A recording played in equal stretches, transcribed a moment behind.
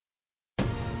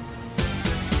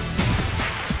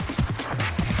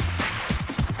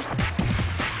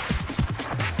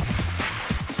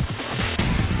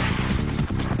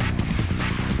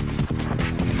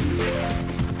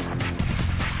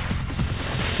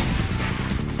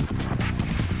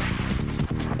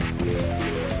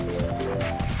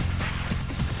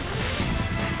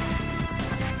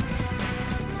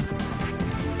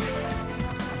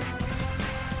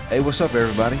Hey, what's up,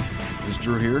 everybody? It's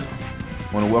Drew here.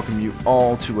 I want to welcome you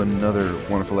all to another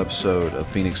wonderful episode of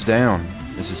Phoenix Down.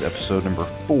 This is episode number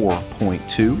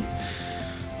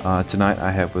 4.2. Tonight I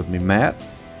have with me Matt.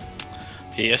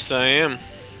 Yes, I am.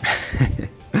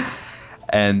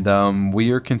 And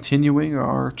we are continuing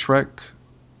our trek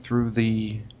through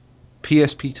the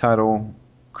PSP title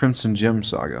Crimson Gem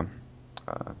Saga,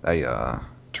 a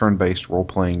turn-based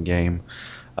role-playing game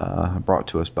brought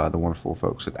to us by the wonderful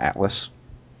folks at Atlas.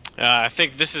 I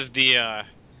think this is the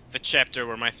chapter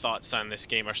where my thoughts on this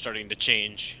game are starting to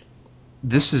change.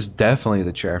 This is definitely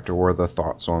the chapter where my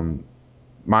thoughts on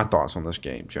this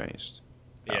game changed.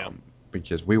 Yeah.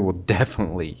 Because we will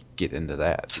definitely get into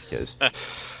that because,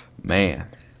 man.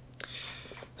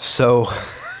 So,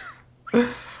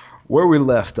 where we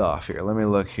left off here, let me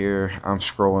look here. I'm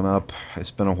scrolling up. It's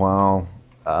been a while.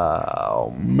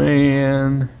 Oh,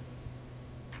 man.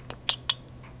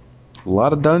 A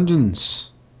lot of dungeons.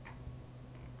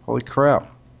 Holy crap.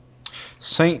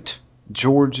 St.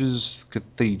 George's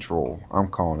Cathedral. I'm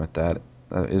calling it that.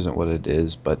 That isn't what it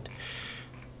is, but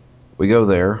we go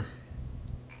there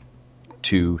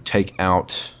to take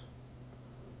out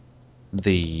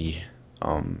the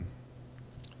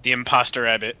The imposter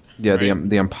abbot. yeah, right?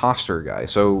 the imposter guy.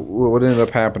 So what ended up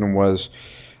happening was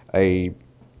a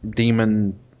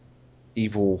demon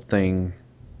evil thing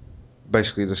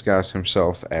basically disguised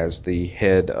himself as the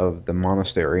head of the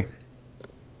monastery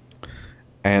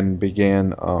and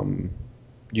began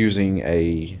using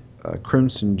a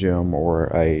crimson gem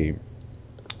or a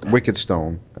wicked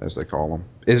stone, as they call them.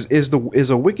 Is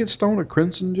a wicked stone a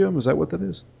crimson gem? Is that what that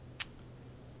is?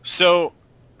 So,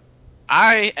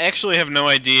 I actually have no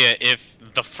idea if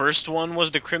the first one was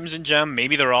the crimson gem.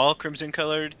 Maybe they're all crimson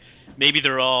colored. Maybe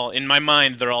they're all, in my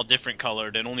mind, they're all different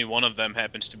colored, and only one of them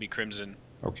happens to be crimson.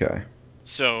 Okay.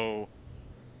 So,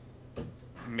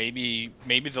 maybe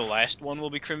the last one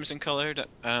will be crimson colored.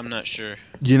 I'm not sure.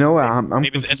 You know, Maybe, I'm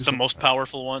maybe it's confused. the most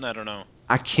powerful one. I don't know.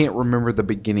 I can't remember the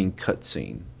beginning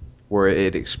cutscene where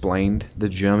it explained the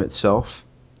gem itself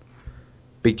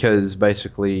because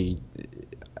basically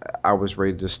I was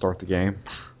ready to start the game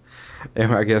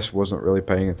and I guess wasn't really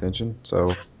paying attention.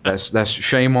 So that's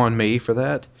shame on me for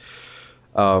that.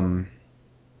 Um,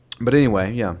 but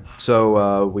anyway, yeah.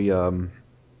 So we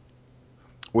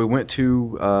went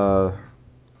to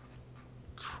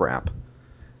crap.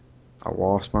 I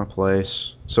lost my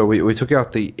place. So we took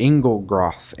out the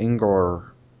Engelgroth.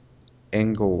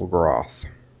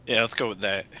 Yeah, let's go with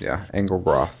that. Yeah,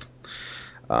 Engelgroth.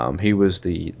 He was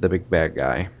the big bad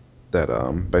guy that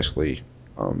basically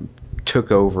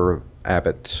took over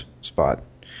Abbott's spot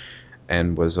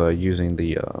and was using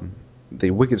the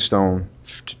Wicked Stone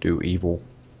to do evil.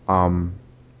 Um,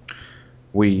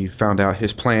 we found out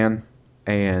his plan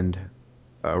and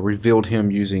revealed him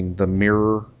using the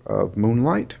Mirror of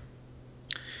Moonlight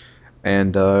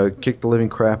and kicked the living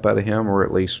crap out of him, or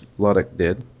at least Luddick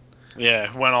did.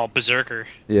 Yeah, went all berserker.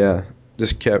 Yeah,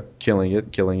 just kept killing it,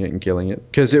 and killing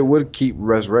it, because it would keep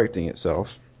resurrecting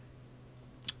itself.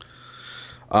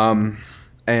 Um,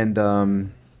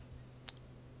 and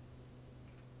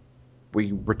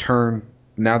we return,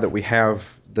 now that we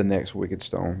have the next Wicked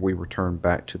Stone, we return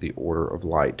back to the Order of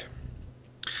Light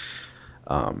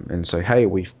and say, hey,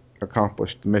 we've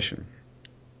accomplished the mission.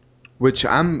 Which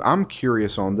I'm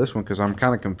curious on this one because I'm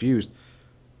kind of confused.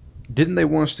 Didn't they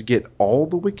want us to get all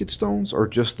the Wicked Stones or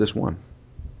just this one?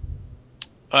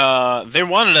 They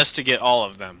wanted us to get all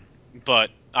of them, but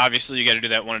obviously you got to do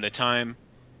that one at a time,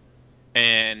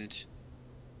 and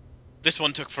this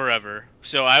one took forever.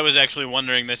 So I was actually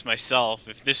wondering this myself.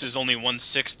 If this is only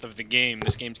 1/6 of the game,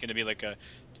 this game's going to be like a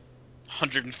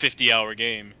 150-hour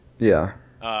game. Yeah.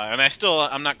 And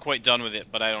I'm not quite done with it,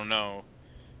 but I don't know.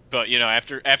 But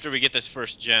after we get this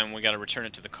first gem, we got to return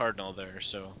it to the Cardinal there.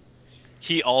 So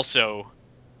he also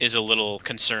is a little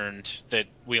concerned that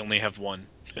we only have one.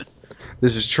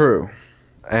 This is true.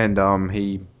 And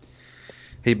he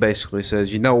basically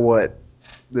says, you know what?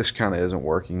 This kind of isn't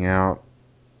working out.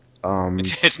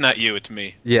 It's not you, it's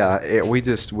me. Yeah, we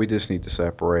just need to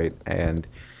separate, and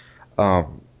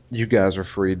you guys are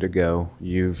free to go.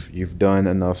 You've done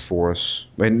enough for us.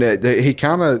 And he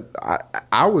kind of,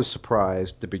 I was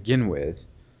surprised to begin with.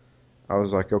 I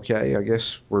was like, okay, I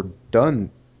guess we're done,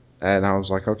 and I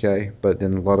was like, okay. But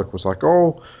then Luddick was like,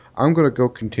 oh, I'm gonna go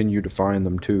continue to find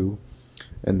them too.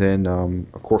 And then,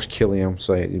 of course, Killian,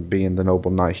 being the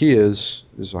noble knight he is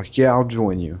like, yeah, I'll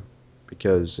join you.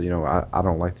 Because, I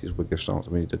don't like these wicked stones.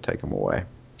 We need to take them away.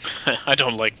 I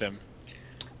don't like them.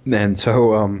 And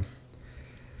so,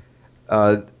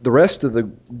 the rest of the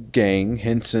gang,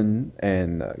 Henson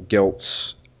and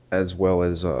Geltz, as well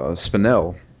as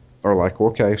Spinell, are like, well,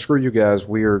 okay, screw you guys,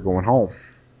 we are going home.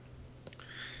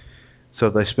 So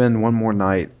they spend one more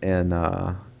night in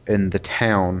the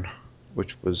town,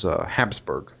 which was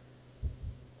Habsburg.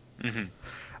 Hmm.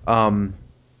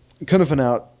 Kind of find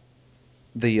out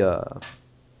the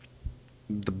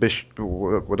bishop,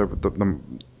 whatever the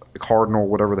cardinal,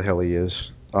 whatever the hell he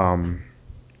is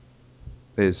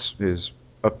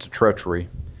up to treachery,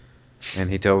 and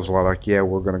he tells a lot like, yeah,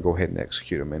 we're going to go ahead and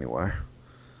execute him anyway.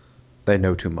 They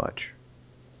know too much,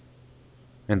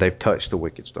 and they've touched the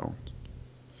wicked stone,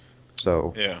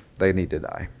 so Yeah. they need to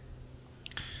die.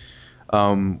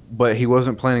 But he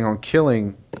wasn't planning on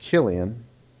killing Killian.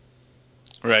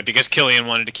 Right, because Killian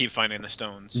wanted to keep finding the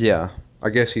stones. Yeah, I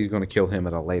guess he's going to kill him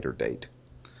at a later date.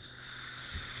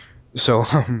 So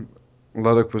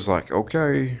Ludwig was like,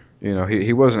 okay,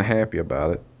 he wasn't happy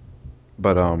about it,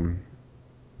 but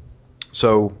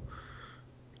so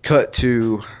cut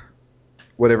to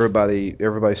what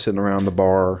everybody's sitting around the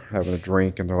bar having a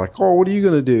drink, and they're like, oh, what are you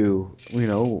gonna do,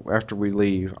 after we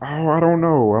leave? Oh, I don't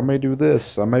know, I may do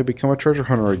this, I may become a treasure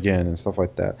hunter again, and stuff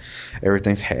like that.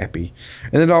 Everything's happy,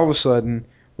 and then all of a sudden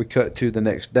we cut to the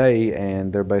next day,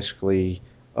 and they're basically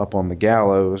up on the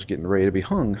gallows getting ready to be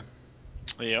hung.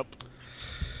 Yep.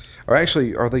 Or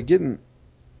actually, are they getting It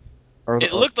are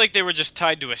looked like they were just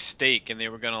tied to a stake and they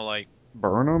were gonna like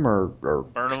burn them or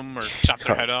burn them or chop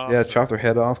their head yeah, off chop or their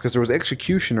head off, because there was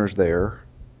executioners there.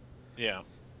 yeah.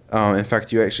 In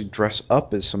fact, you actually dress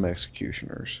up as some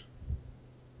executioners.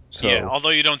 Yeah, So although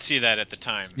you don't see that at the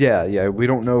time. yeah, we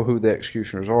don't know who the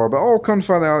executioners are, but come to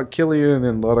find out, Killian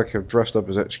and Ludwig have dressed up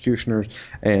as executioners,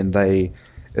 and they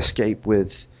escape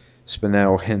with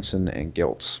Spinel, Henson, and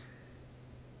Giltz.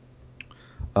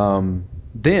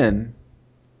 Then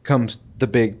comes the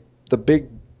big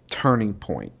turning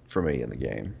point for me in the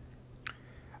game.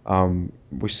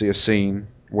 We see a scene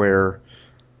where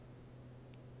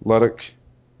Ludwig,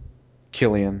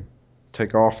 Killian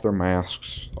take off their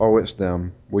masks. Oh, it's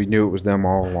them. We knew it was them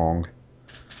all along.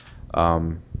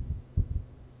 Um,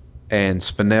 and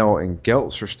Spinel and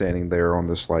Geltz are standing there on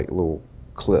this like little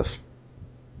cliff.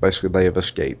 Basically, they have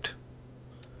escaped.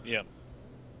 Yeah.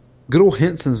 Good old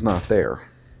Henson's not there.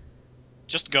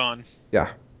 Just gone. Yeah,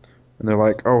 and they're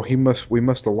like, "Oh, we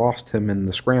must have lost him in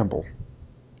the scramble."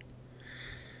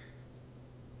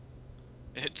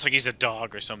 It's like he's a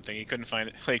dog or something. He couldn't find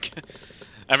it. Like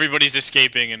everybody's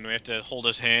escaping and we have to hold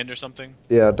his hand or something.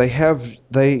 Yeah,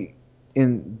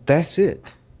 and that's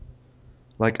it.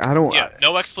 Like I don't. Yeah,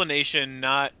 no explanation,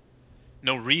 not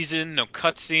no reason, no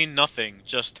cutscene, nothing.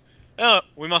 Just oh,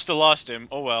 we must have lost him.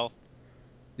 Oh well,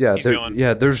 Yeah, he's gone.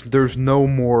 there's no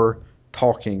more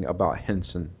talking about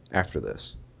Henson after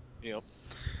this. Yep.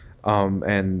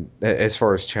 And as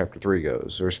far as chapter 3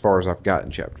 goes, or as far as I've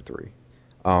gotten chapter 3,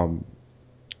 um,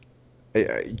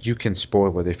 you can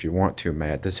spoil it if you want to,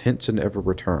 Matt. Does Henson ever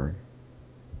return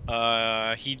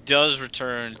He does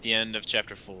return at the end of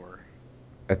chapter 4.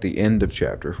 at the end of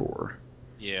chapter 4?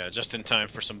 Yeah, just in time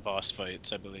for some boss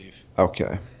fights, I believe.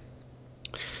 Okay.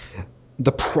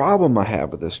 The problem I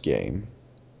have with this game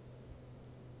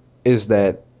is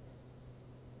that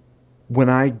when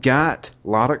I got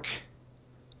Lodok,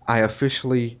 I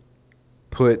officially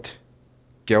put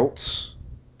Geltz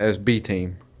as B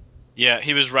team, Yeah,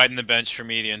 he was riding the bench for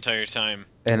me the entire time.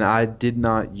 and I did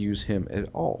not use him at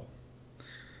all.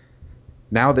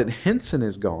 Now that Henson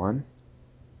is gone,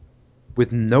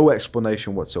 with no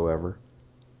explanation whatsoever,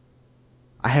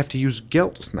 I have to use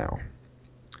Geltz now.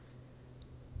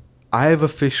 I have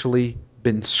officially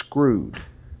been screwed.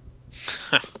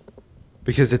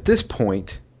 Because at this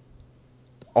point,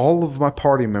 all of my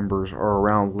party members are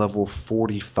around level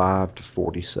 45 to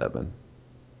 47.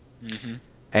 Hmm.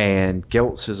 And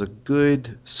Geltz is a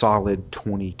good, solid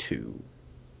 22.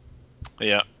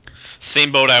 Yeah.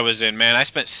 Same boat I was in, man. I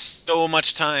spent so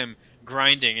much time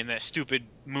grinding in that stupid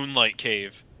moonlight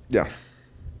cave Yeah.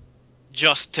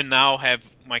 just to now have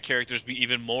my characters be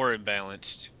even more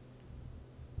imbalanced.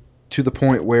 To the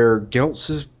point where Geltz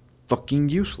is fucking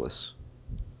useless.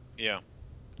 Yeah.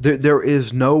 There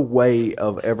is no way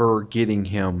of ever getting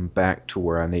him back to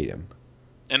where I need him.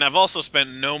 And I've also spent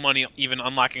no money even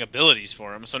unlocking abilities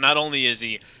for him. So not only is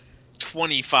he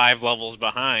 25 levels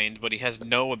behind, but he has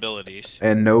no abilities,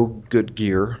 And no good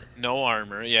gear. no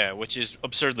armor, yeah, which is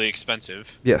absurdly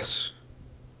expensive. Yes.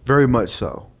 Very much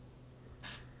so.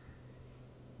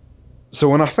 So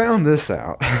when I found this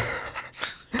out,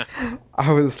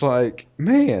 I was like,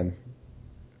 man,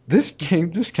 this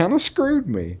game just kind of screwed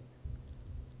me.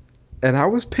 And I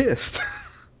was pissed.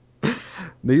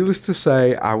 Needless to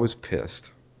say, I was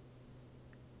pissed.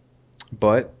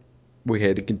 But we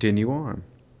had to continue on.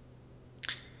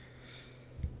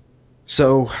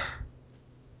 So,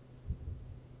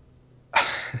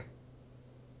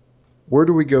 where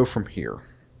do we go from here?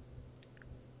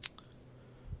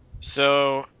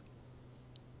 So,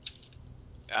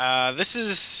 this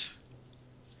is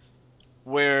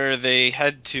where they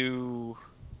head to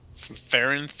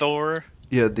Thor.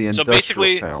 Yeah, the So industrial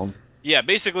basically, town. yeah,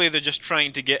 basically they're just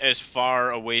trying to get as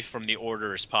far away from the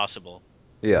Order as possible.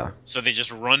 Yeah. So they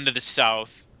just run to the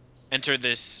south, enter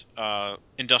this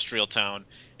industrial town,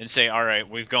 and say, "All right,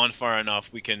 we've gone far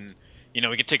enough. We can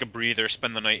take a breather,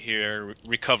 spend the night here,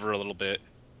 recover a little bit."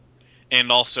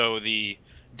 And also, the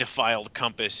defiled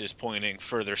compass is pointing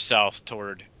further south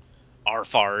toward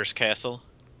Arfar's castle.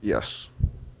 Yes.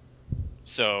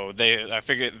 So they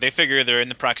figure they're in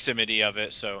the proximity of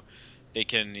it, so they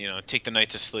can take the night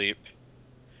to sleep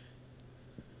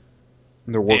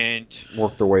They and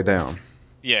work their way down.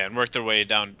 yeah, and work their way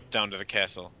down to the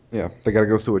castle. Yeah, they got to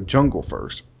go through a jungle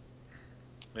first.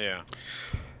 Yeah.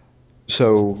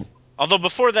 So, Although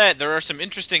before that, there are some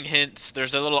interesting hints.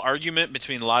 There's a little argument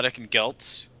between Lodok and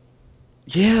Geltz.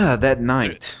 yeah, that There,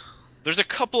 night. there's a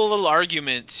couple of little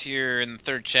arguments here in the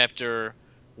third chapter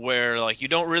where like you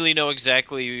don't really know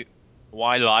exactly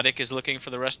why Lodok is looking for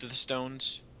the rest of the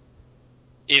stones.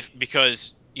 If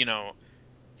because,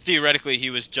 theoretically he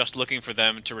was just looking for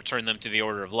them to return them to the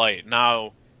Order of Light.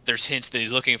 Now there's hints that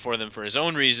he's looking for them for his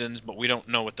own reasons, but we don't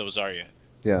know what those are yet.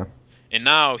 Yeah. And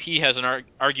now he has an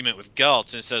argument with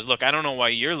Galt and says, "Look, I don't know why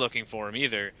you're looking for him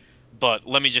either, but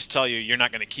let me just tell you, you're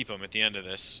not going to keep him at the end of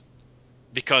this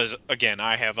because, again,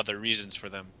 I have other reasons for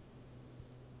them."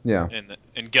 Yeah.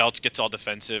 And Galt gets all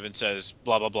defensive and says,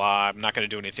 "Blah blah blah. I'm not going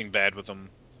to do anything bad with them."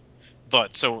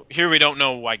 But so here we don't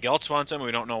know why Galt wants them.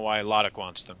 We don't know why Lodok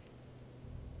wants them.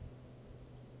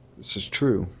 This is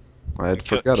true. I had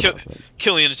Kill, forgot Kill, about that.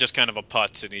 Killian's just kind of a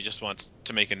putz, and he just wants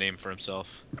to make a name for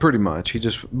himself. Pretty much. He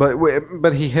just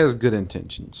but he has good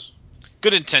intentions.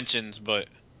 Good intentions, but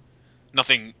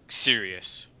nothing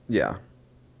serious. Yeah.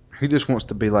 He just wants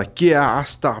to be like, "Yeah, I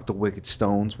stopped the wicked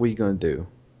stones. What are you going to do?"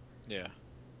 Yeah.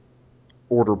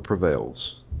 Order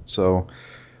prevails. So,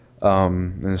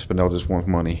 and Spinel just wants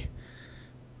money.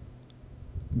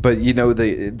 But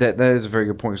that is a very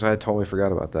good point because I had totally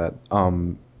forgot about that.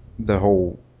 The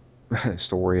whole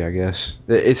story, I guess.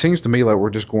 It seems to me like we're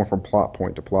just going from plot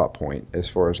point to plot point as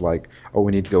far as like, oh,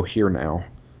 we need to go here now.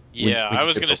 Yeah, We I need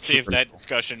was to gonna go here save that now.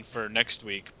 discussion for next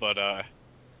week, but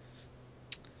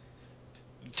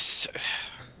s-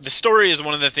 the story is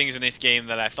one of the things in this game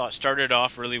that I thought started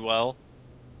off really well,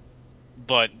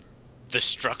 but the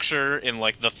structure and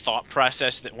like the thought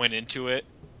process that went into it,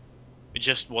 it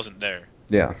just wasn't there.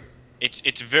 Yeah,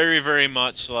 It's very, very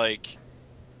much like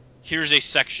here's a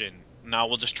section. Now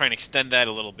we'll just try and extend that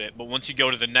a little bit, but once you go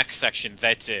to the next section,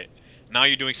 that's it. Now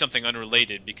you're doing something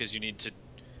unrelated because you need to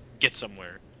get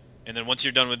somewhere. And then once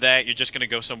you're done with that, you're just going to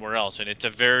go somewhere else. And it's a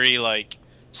very like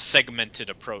segmented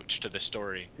approach to the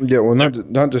story. yeah. Well, There,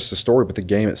 not just the story, but the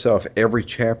game itself. Every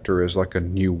chapter is like a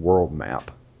new world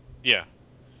map. yeah,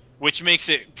 which makes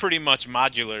it pretty much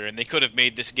modular. And they could have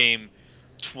made this game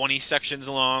 20 sections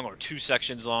long or 2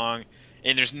 sections long.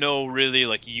 And there's no really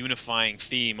like unifying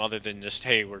theme other than just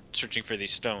hey, we're searching for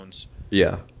these stones.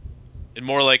 Yeah, And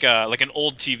more like a like an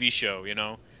old TV show,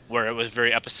 where it was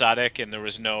very episodic and there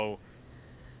was no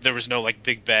like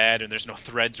big bad and there's no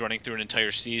threads running through an entire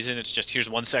season. It's just here's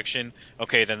one section.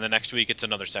 Okay, then the next week it's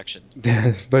another section.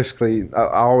 it's basically. I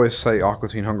always say Aqua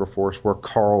Teen Hunger Force, where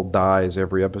Carl dies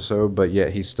every episode, but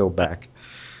yet he's still back.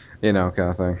 Kind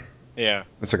of thing. Yeah,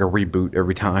 It's like a reboot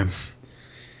every time.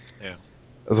 yeah,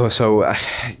 So,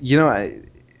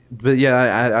 but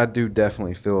yeah, I do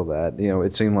definitely feel that.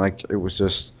 It seemed like it was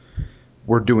just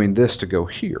we're doing this to go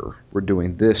here. We're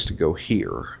doing this to go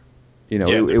here. yeah.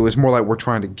 It was more like we're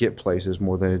trying to get places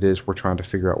more than it is we're trying to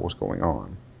figure out what's going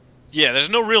on. Yeah, there's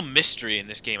no real mystery in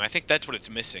this game. I think that's what it's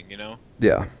missing.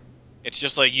 Yeah, It's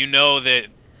just like you know that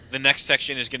the next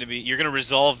section is going to be you're going to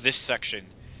resolve this section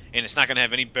and it's not going to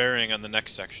have any bearing on the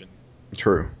next section.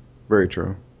 true, very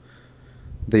true.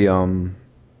 The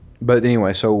but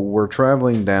anyway, so we're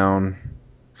traveling down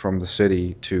from the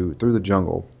city to through the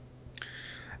jungle,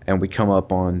 and we come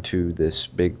up onto this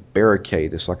big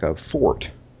barricade. It's like a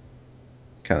fort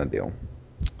kind of deal.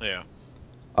 Yeah.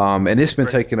 And it's been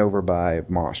Right. taken over by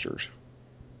monsters.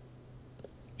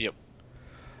 Yep.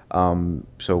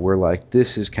 So we're like,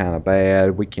 this is kind of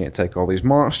bad. We can't take all these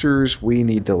monsters. We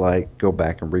need to like go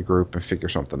back and regroup and figure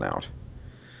something out.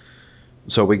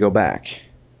 So we go back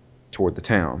toward the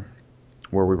town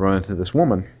where we run into this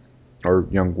woman or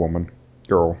young woman,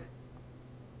 girl,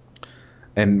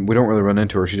 and we don't really run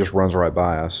into her. She just runs right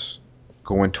by us,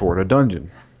 going toward a dungeon.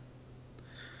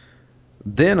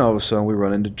 Then all of a sudden we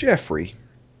run into Jeffrey.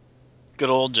 Good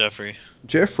old Jeffrey.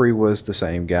 Jeffrey was the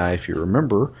same guy, if you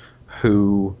remember,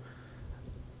 who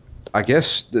I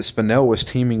guess that Spinell was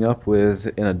teaming up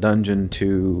with in a dungeon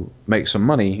to make some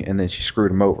money, and then she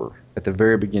screwed him over at the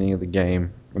very beginning of the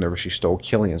game whenever she stole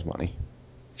Killian's money.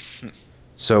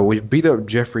 So we've beat up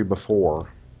Jeffrey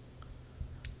before.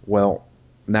 Well,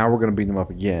 now we're going to beat him up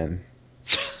again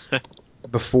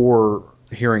before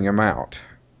hearing him out.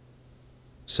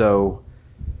 So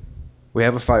we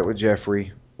have a fight with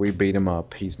Jeffrey. We beat him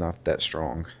up. He's not that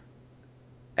strong.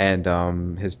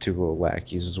 And his two little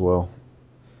lackeys as well.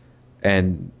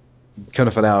 And kind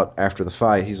of found out after the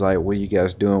fight, he's like, "What are you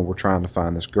guys doing? We're trying to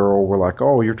find this girl." We're like,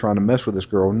 "Oh, you're trying to mess with this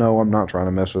girl?" "No, I'm not trying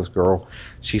to mess with this girl.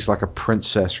 She's like a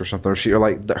princess or something. Or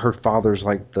like her father's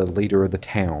like the leader of the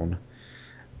town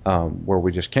where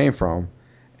we just came from,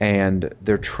 and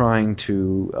they're trying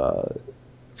to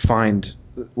find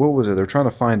what was it? They're trying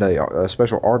to find a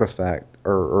special artifact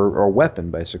or a weapon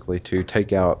basically to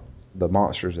take out the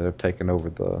monsters that have taken over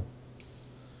the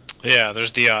Yeah,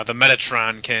 there's the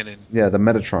Metatron cannon. the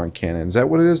Metatron cannon. Is that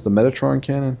what it is? The Metatron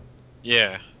cannon?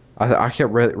 Yeah. I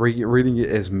kept reading it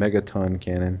as Megaton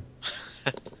cannon.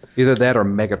 Either that or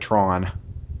Megatron,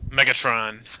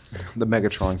 Megatron. the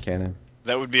Megatron cannon.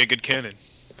 That would be a good cannon.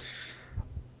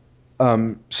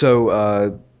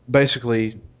 So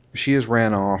basically, she has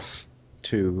ran off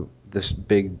to this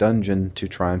big dungeon to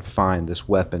try and find this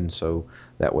weapon so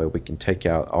that way we can take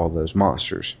out all those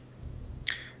monsters.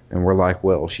 And we're like,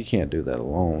 well, she can't do that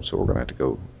alone, so we're going to have to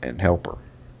go and help her.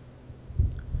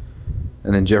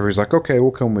 And then Jeffrey's like, okay,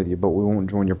 we'll come with you, but we won't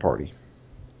join your party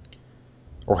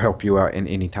or help you out in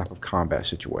any type of combat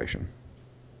situation.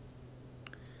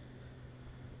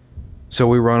 So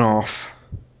we run off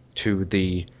to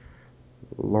the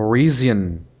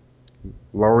Loresian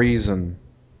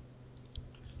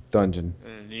dungeon.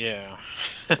 Yeah.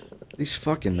 These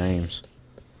fucking names.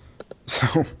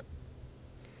 So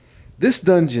this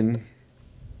dungeon,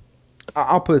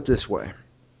 I'll put it this way.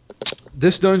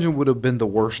 This dungeon would have been the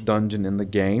worst dungeon in the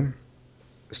game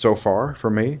so far for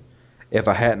me if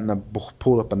I hadn't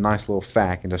pulled up a nice little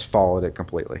fact and just followed it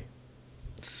completely.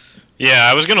 Yeah,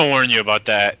 I was gonna warn you about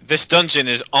that. This dungeon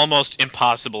is almost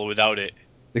impossible without it.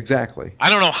 Exactly. I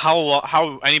don't know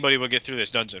how anybody would get through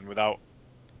this dungeon without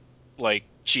like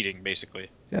cheating, basically.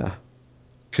 Yeah.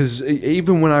 Because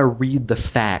even when I read the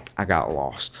fact, I got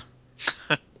lost.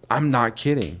 I'm not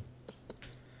kidding.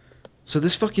 So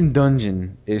this fucking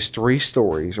dungeon is 3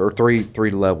 stories or three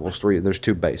levels. There's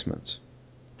 2 basements.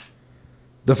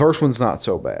 The first one's not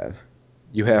so bad.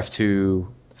 You have to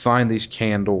find these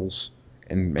candles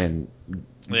and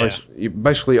Yeah. you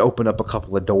basically open up a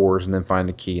couple of doors and then find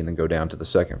a key and then go down to the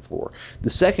second floor. The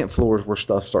second floor is where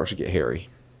stuff starts to get hairy.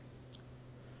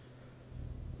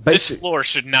 This Basic, floor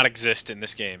should not exist in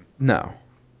this game. no,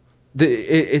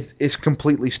 it's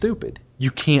completely stupid. You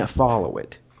can't follow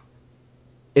it.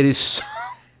 It is. So,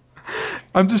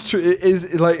 I'm just. It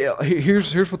is like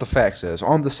here's what the fact says.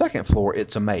 On the second floor,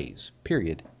 it's a maze.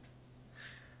 Period.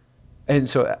 And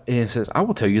so it says, "I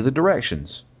will tell you the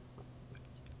directions."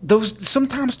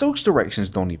 Sometimes those directions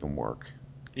don't even work.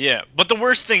 Yeah, but the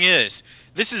worst thing is,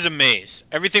 this is a maze.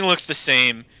 Everything looks the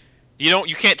same.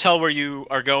 You can't tell where you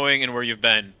are going and where you've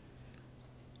been.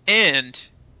 And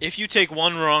if you take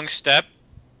one wrong step,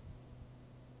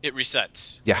 it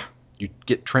resets. Yeah, you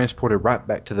get transported right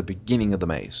back to the beginning of the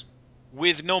maze.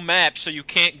 With no map, so you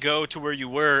can't go to where you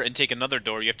were and take another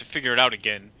door. You have to figure it out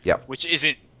again, Yep. which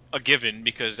isn't a given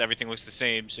because everything looks the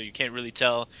same, so you can't really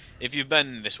tell if you've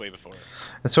been this way before.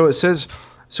 And so it says.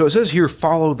 So it says here,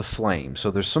 follow the flame. So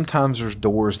there's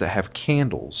doors that have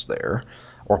candles there,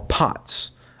 or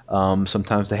pots.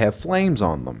 Sometimes they have flames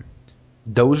on them.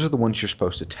 Those are the ones you're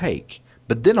supposed to take.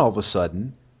 But then all of a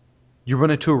sudden, you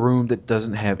run into a room that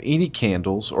doesn't have any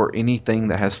candles or anything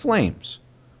that has flames.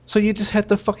 So you just have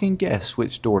to fucking guess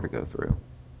which door to go through.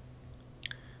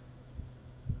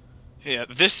 Yeah,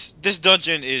 this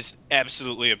dungeon is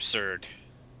absolutely absurd.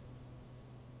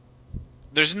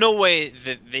 There's no way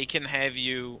that they can have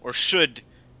you or should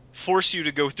force you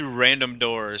to go through random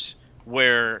doors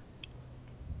where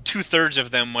two-thirds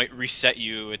of them might reset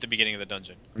you at the beginning of the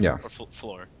dungeon Yeah, or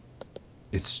floor.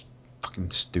 it's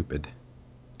fucking stupid.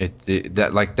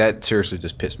 That seriously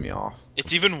just pissed me off.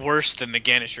 It's even worse than the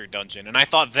Ganisher dungeon, and I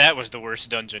thought that was the worst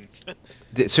dungeon.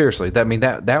 Seriously,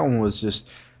 that one was just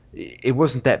it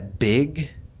wasn't that big.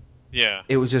 Yeah.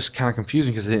 It was just kind of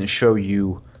confusing because it didn't show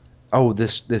you. Oh,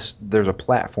 this there's a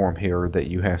platform here that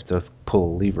you have to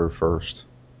pull a lever first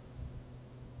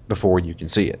before you can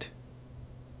see it.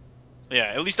 Yeah,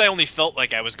 at least I only felt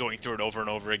like I was going through it over and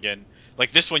over again.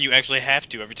 Like this one, you actually have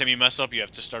to. Every time you mess up, you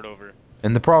have to start over.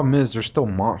 And the problem is, there's still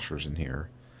monsters in here.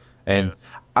 And Yeah.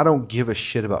 I don't give a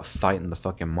shit about fighting the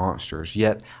fucking monsters.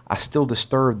 Yet I still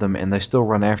disturb them, and they still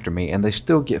run after me, and they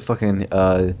still get fucking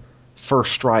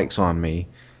first strikes on me.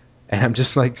 And I'm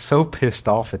just like so pissed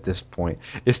off at this point.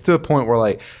 It's to a point where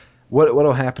like,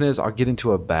 what'll happen is I'll get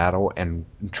into a battle and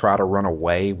try to run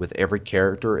away with every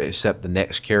character except the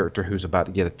next character who's about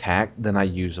to get attacked. Then I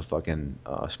use a fucking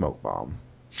smoke bomb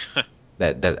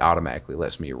that automatically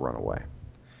lets me run away.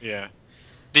 Yeah.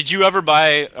 Did you ever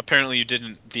buy? Apparently, you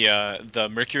didn't. The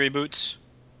Mercury boots.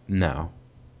 No.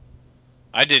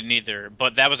 I didn't either,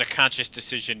 but that was a conscious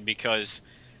decision because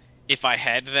if I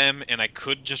had them and I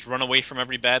could just run away from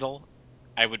every battle,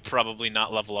 I would probably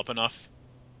not level up enough.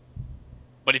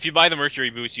 But if you buy the Mercury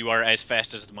boots, you are as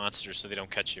fast as the monsters, so they don't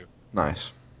catch you.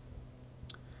 Nice.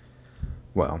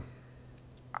 Well,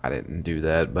 I didn't do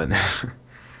that, but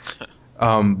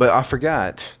but I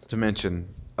forgot to mention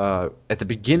at the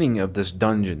beginning of this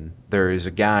dungeon there is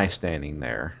a guy standing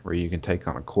there where you can take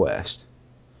on a quest.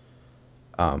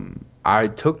 I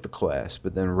took the quest,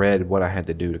 but then read what I had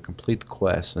to do to complete the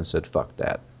quest and said, "Fuck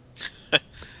that." Because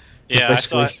Yeah, I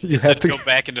saw basically, it. you It have said to, go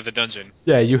back into the dungeon.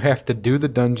 yeah, you have to do the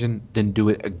dungeon, then do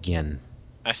it again.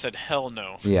 I said hell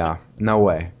no. Yeah, no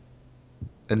way.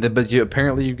 And then, but you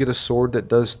apparently you get a sword that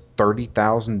does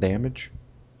 30,000 damage.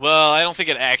 Well, I don't think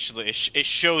it actually. It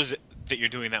shows that you're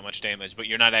doing that much damage, but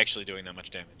you're not actually doing that much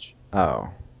damage. Oh,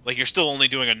 Like you're still only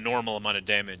doing a normal amount of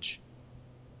damage.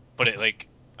 But it like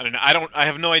I don't know. I don't. I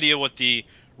have no idea what the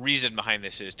reason behind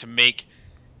this is to make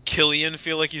Killian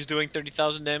feel like he's doing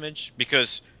 30,000 damage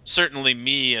because certainly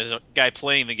me as a guy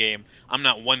playing the game, I'm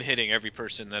not one hitting every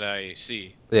person that I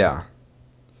see. yeah,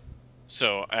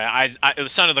 So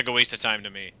it sounded like a waste of time to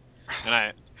me, and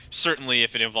I certainly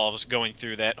if it involves going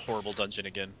through that horrible dungeon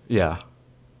again. yeah.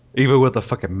 Even with a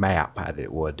fucking map,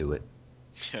 it would do it.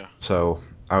 Yeah. So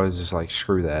I was just like,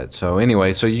 screw that. So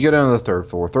anyway, so you go down to the third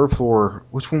floor. Third floor.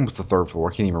 Which one was the third floor?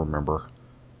 I can't even remember.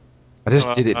 I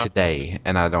just did it Uh, today,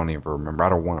 and I don't even remember. I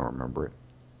don't want to remember it.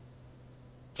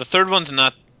 the third one's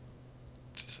not.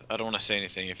 I don't want to say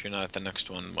anything if you're not at the next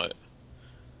one, but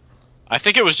I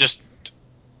think it was just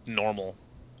normal,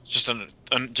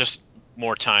 just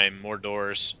more time, more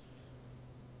doors.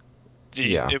 The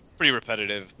Yeah, it was pretty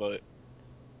repetitive, but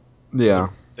there yeah.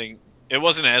 was nothing. It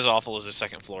wasn't as awful as the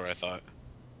second floor, I thought.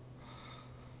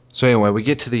 So anyway, we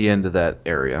get to the end of that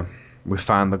area. We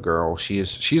find the girl.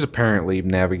 She's apparently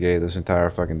navigated this entire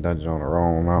fucking dungeon on her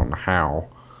own. I don't know how.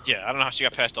 Yeah, I don't know how she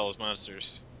got past all those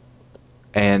monsters.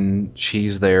 And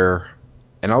she's there,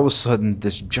 and all of a sudden,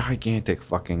 this gigantic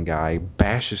fucking guy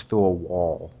bashes through a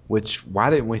wall. Which, why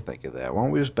didn't we think of that? Why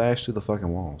don't we just bash through the fucking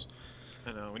walls?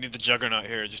 I know we need the Juggernaut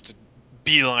here just to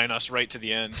beeline us right to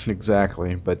the end.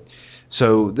 Exactly. But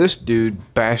so this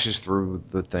dude bashes through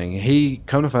the thing. He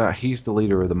come to find out he's the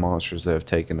leader of the monsters that have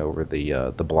taken over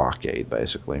the blockade,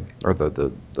 basically, or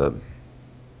the The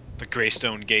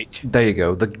Greystone Gate. there you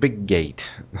go, the big gate.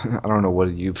 I don't know what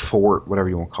you fort, whatever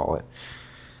you want to call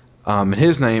it.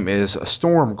 His name is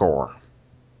Stormgore.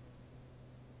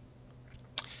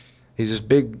 He's this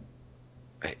big.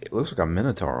 It looks like a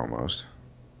minotaur almost.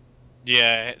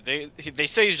 Yeah, they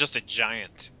say he's just a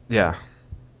giant, Yeah,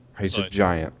 he's a but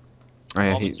giant,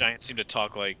 and all the he giants seem to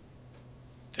talk like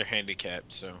they're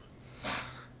handicapped. So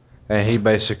and he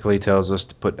basically tells us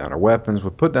to put down our weapons.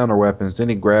 We put down our weapons. Then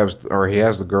he grabs, or he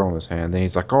has the girl in his hand. Then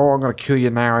he's like, "Oh, I'm gonna kill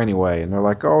you now anyway." And they're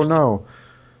like, "Oh no!"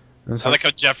 And it's I like,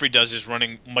 like how Jeffrey does his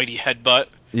running mighty headbutt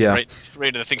 "Yeah."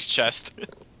 right to the thing's chest.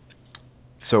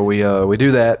 So we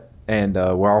do that, and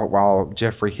while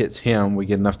Jeffrey hits him, we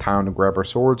get enough time to grab our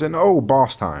swords, and oh,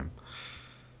 boss time.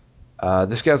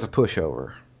 This guy's a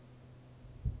pushover.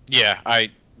 Yeah,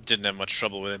 I didn't have much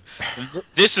trouble with him. And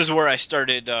this is where I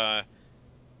started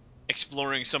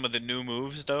exploring some of the new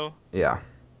moves, though. Yeah.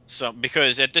 So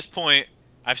because at this point,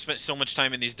 I've spent so much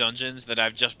time in these dungeons that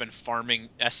I've just been farming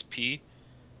SP.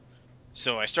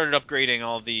 So I started upgrading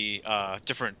all the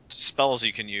different spells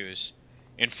you can use.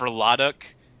 And for Laduk,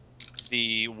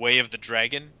 the Way of the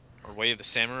Dragon or Way of the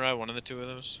Samurai, one of the two of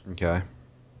those. Okay.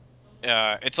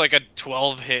 It's like a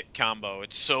 12 hit combo.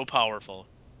 It's so powerful.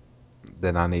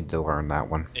 Then I need to learn that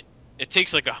one. It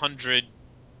takes like 100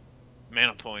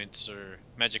 mana points or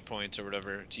magic points or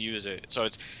whatever to use it. So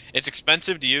it's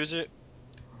expensive to use it,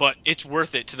 but it's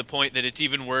worth it to the point that it's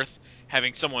even worth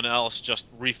having someone else just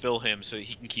refill him so that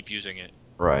he can keep using it.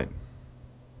 Right.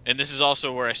 And this is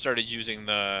also where I started using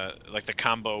the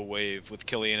combo wave with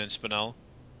Killian and Spinel.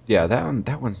 Yeah,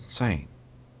 that one's insane.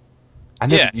 I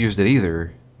never Yeah, used it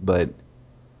either, but I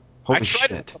holy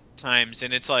tried it a shit. couple times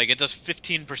and it's like it does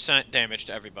 15% damage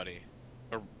to everybody.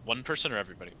 Or one person or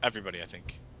everybody? Everybody, I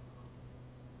think.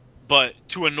 But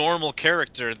to a normal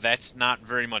character, that's not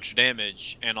very much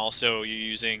damage, and also you're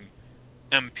using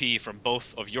MP from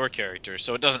both of your characters,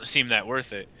 so it doesn't seem that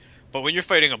worth it. But when you're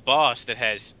fighting a boss that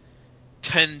has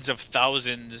tens of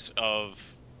thousands of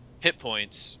hit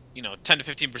points, 10 to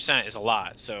 15% is a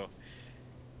lot. So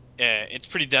it's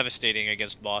pretty devastating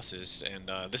against bosses.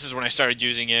 And this is when I started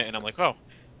using it, and I'm like, oh,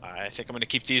 I think I'm going to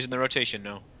keep these in the rotation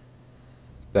now.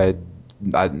 That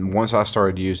once I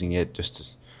started using it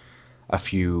just a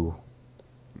few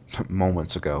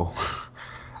moments ago.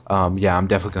 Yeah, I'm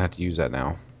definitely gonna have to use that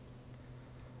now.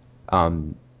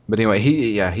 But anyway,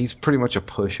 he's pretty much a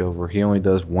pushover. He only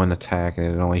does one attack and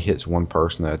it only hits one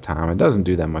person at a time. It doesn't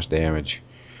do that much damage.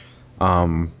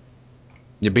 Um,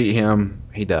 you beat him,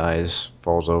 he dies,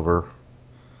 falls over.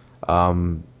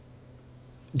 Um,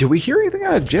 do we hear anything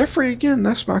out of Jeffrey again?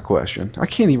 That's my question. I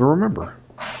can't even remember.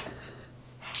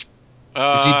 Is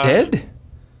he Uh, dead?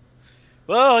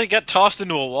 well, he got tossed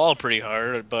into a wall pretty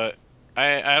hard, but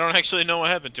I don't actually know what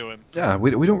happened to him. Yeah,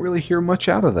 we don't really hear much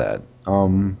out of that.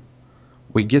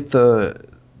 We get the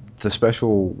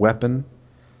special weapon.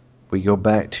 We go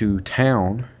back to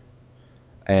town,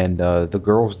 and the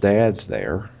girl's dad's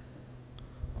there,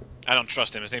 I don't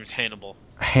trust him. His name's Hannibal.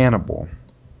 Hannibal.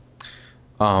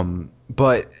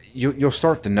 But you'll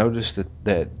start to notice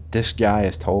that this guy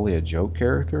is totally a joke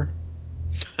character.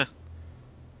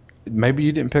 Maybe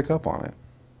you didn't pick up on it.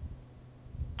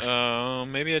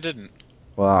 Maybe I didn't.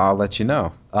 Well, I'll let you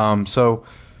know. So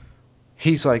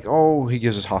he's like, oh, he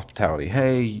gives us hospitality.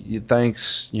 Hey,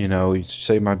 thanks. You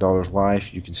saved my daughter's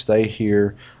life. You can stay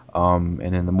here. And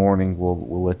in the morning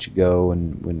we'll let you go,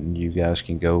 and when you guys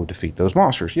can go defeat those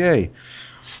monsters. Yay!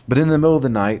 But in the middle of the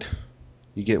night,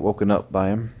 you get woken up by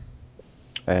him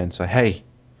and say, hey,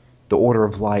 the Order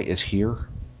of Light is here,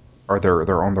 or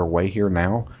they're on their way here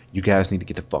now. You guys need to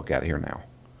get the fuck out of here now.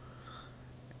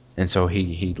 And so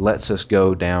he lets us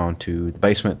go down to the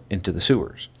basement into the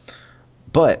sewers.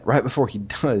 But right before he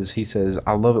does, he says,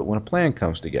 I love it when a plan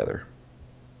comes together.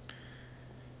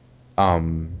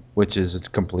 Which is a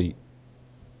complete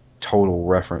total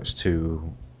reference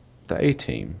to the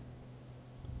A-Team.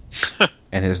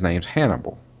 And his name's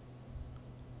Hannibal.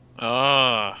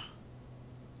 Ah,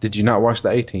 Did you not watch the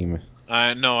A-Team?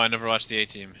 I no, I never watched the A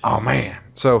Team. Oh man.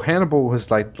 So Hannibal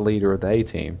was like the leader of the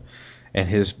A-Team, and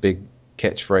his big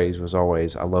catchphrase was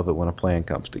always, I love it when a plan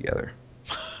comes together.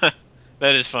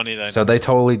 That is funny then. So they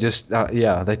totally just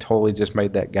they totally just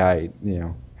made that guy,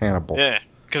 Hannibal. Yeah,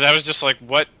 because I was just like,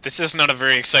 what? This is not a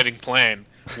very exciting plan.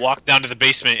 Walk down to the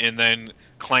basement and then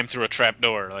climb through a trap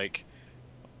door. Like,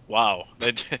 wow.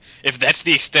 If that's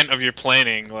the extent of your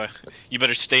planning, you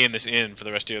better stay in this inn for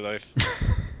the rest of your life.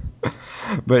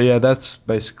 But yeah, that's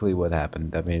basically what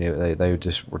happened. I mean, they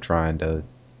just were trying to,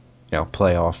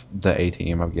 play off the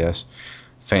A-Team, I guess.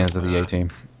 Fans of the Uh, A-Team.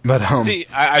 But See,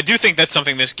 I do think that's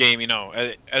something this game,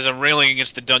 as I'm railing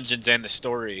against the dungeons and the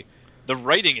story, the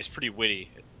writing is pretty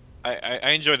witty. I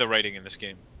enjoy the writing in this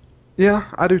game. yeah,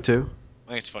 I do too. I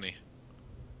think it's funny.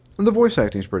 And the voice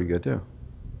acting is pretty good too.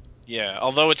 Yeah,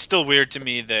 although it's still weird to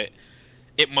me that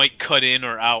it might cut in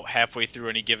or out halfway through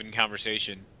any given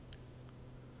conversation.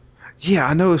 Yeah,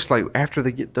 I noticed like after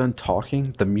they get done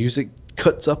talking, the music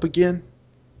cuts up again,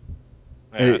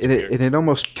 and Yeah, that's weird. it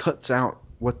almost cuts out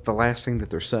what the last thing that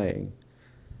they're saying.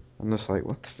 I'm just like,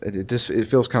 what the? It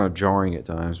feels kind of jarring at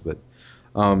times, but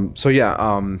so yeah,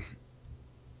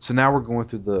 so now we're going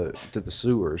through the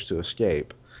sewers to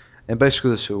escape, and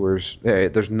basically the sewers,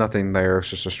 there's nothing there. It's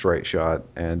just a straight shot,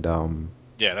 and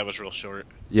Yeah, that was real short.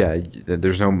 yeah,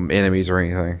 there's no enemies or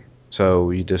anything. So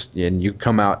you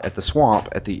come out at the swamp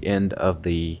at the end of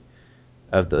the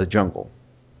jungle.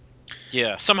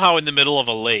 Yeah, somehow in the middle of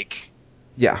a lake.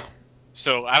 Yeah,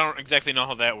 So I don't exactly know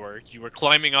how that worked. You were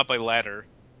climbing up a ladder,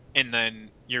 and then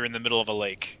you're in the middle of a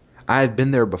lake. I had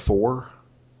been there before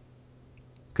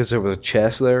because there was a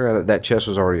chest there. That chest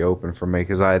was already open for me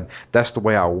because that's the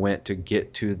way I went to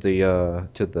get to the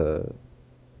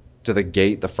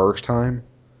gate the first time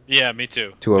Yeah, me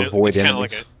too. to avoid It's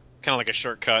enemies. kind of like a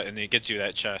shortcut, and it gets you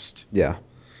that chest. Yeah.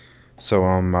 So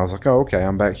I was like, oh okay,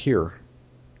 I'm back here.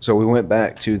 So we went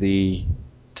back to the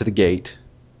gate.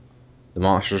 The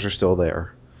monsters are still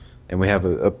there, and we have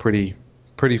a pretty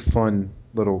fun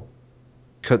little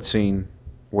cutscene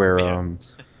where Yeah,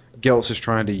 Gels is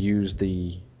trying to use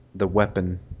the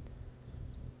weapon,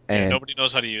 yeah. and Nobody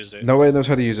knows how to use it. nobody knows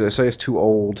how to use it. They say it's too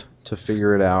old to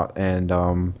figure it out, and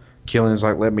Killian's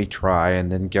like, "Let me try," and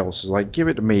then Gels is like, "Give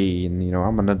it to me," and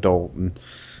I'm an adult,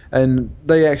 and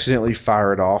they accidentally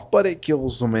fire it off, but it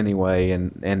kills them anyway,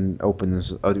 and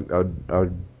opens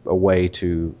a way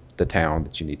to the town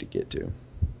that you need to get to.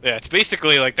 Yeah, it's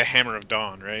basically like the Hammer of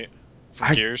Dawn, right? from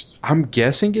I Gears. I'm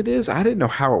guessing it is. I didn't know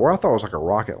how it worked. I thought it was like a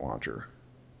rocket launcher.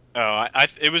 Oh,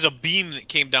 it was a beam that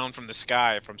came down from the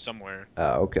sky from somewhere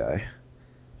Okay.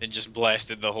 and just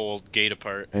blasted the whole gate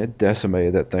apart. It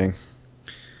decimated that thing.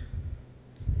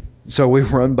 So we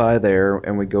run by there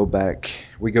and we go back.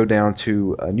 We go down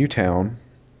to a new town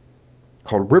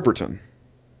called Riverton.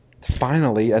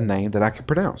 Finally, a name that I can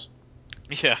pronounce.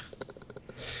 Yeah,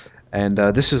 And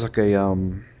this is like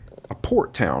a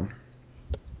port town.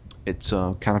 It's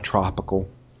kind of tropical.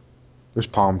 There's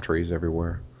palm trees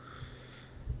everywhere,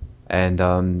 and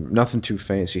nothing too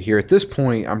fancy here. At this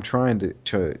point, I'm trying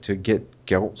to get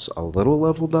Geltz a little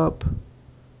leveled up.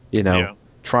 You know, yeah,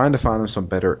 trying to find him some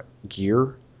better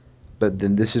gear. But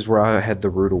then this is where I had the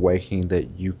rude awakening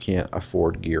that you can't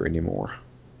afford gear anymore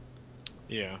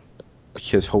yeah.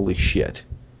 because holy shit,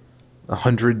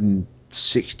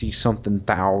 160 something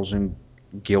thousand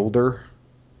gilder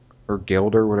or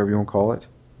gilder, whatever you want to call it,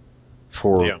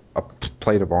 for Yeah. a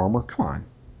plate of armor. Come on.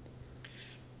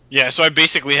 Yeah, so I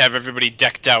basically have everybody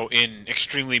decked out in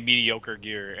extremely mediocre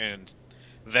gear, and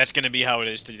that's going to be how it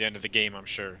is to the end of the game, I'm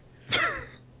sure.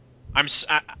 I'm s-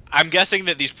 I, I'm guessing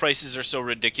that these prices are so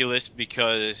ridiculous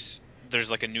because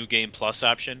there's like a new game plus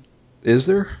option. Is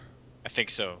there? I think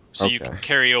so. So you can Okay.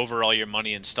 carry over all your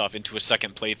money and stuff into a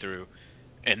second playthrough,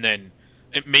 and then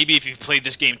maybe if you've played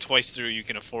this game twice through, you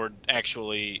can afford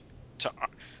actually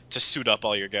to suit up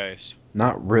all your guys.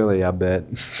 Not really, I bet.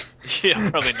 Yeah,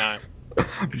 probably not.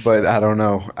 But I don't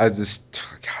know. I just,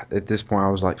 God, at this point, I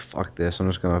was like, fuck this. I'm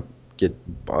just going to get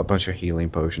a bunch of healing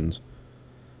potions.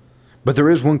 But there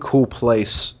is one cool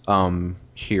place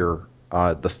here,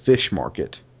 the fish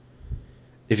market.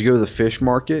 If you go to the fish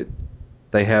market,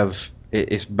 they have,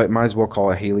 it's, but might as well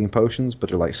call it healing potions, but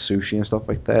they're like sushi and stuff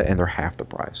like that, and they're half the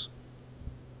price.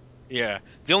 Yeah.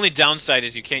 The only downside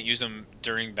is you can't use them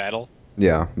during battle.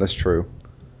 Yeah, that's true.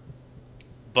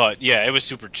 But yeah, it was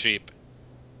super cheap.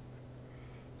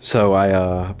 So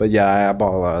but yeah, I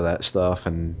bought a lot of that stuff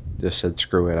and just said,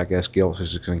 screw it. I guess Gills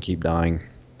is just going to keep dying.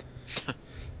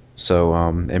 So,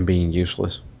 and being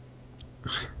useless.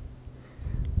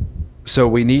 So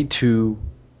we need to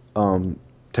um,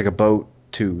 take a boat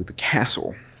to the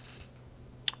castle,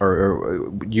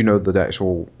 or you know the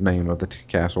actual name of the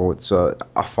castle. It's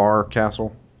Afar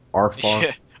Castle, Arfar,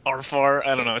 Yeah. Arfar,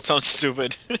 I don't know, it sounds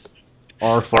stupid.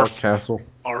 Arfar Arf Castle.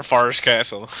 Arfar's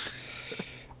castle.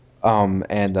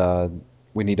 And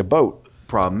we need a boat.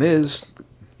 Problem is,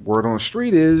 word on the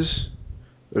street is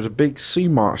there's a big sea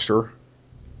monster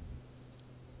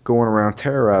going around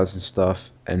terrorizing stuff,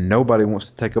 and nobody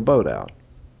wants to take a boat out.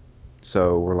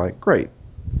 So we're like, great.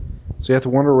 So you have to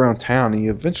wander around town, and you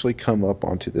eventually come up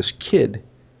onto this kid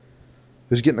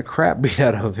who's getting the crap beat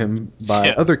out of him by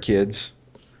Yeah. other kids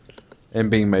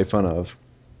and being made fun of.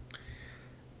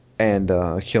 And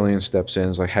Killian steps in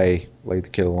and is like, hey, leave the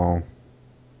kid alone.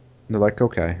 And they're like,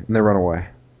 okay. And they run away.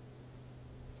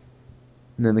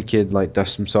 And then the kid like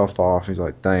dusts himself off. He's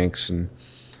like, thanks. And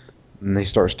he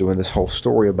starts doing this whole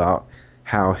story about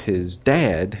how his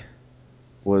dad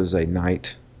was a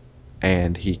knight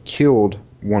and he killed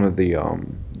one of the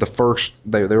first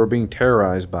they were being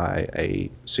terrorized by a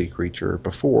sea creature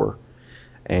before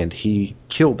and he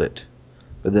killed it.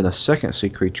 But then a second sea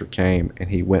creature came and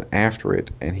he went after it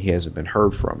and he hasn't been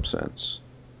heard from since.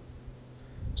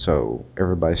 So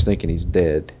everybody's thinking he's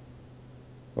dead,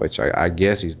 which I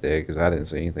guess he's dead because I didn't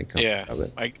see anything come Yeah. of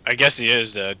it. I guess he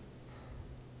is dead.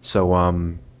 So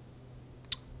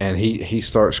and he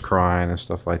starts crying and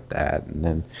stuff like that, and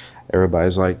then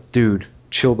everybody's like, "Dude,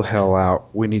 chill the hell out.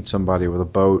 We need somebody with a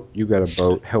boat. You got a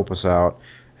boat. Help us out."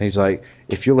 And he's like,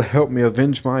 "If you'll help me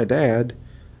avenge my dad,"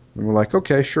 and we're like,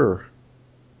 "Okay, sure."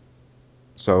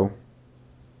 So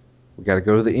we got to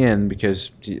go to the inn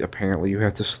because apparently you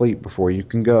have to sleep before you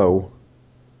can go.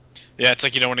 Yeah, it's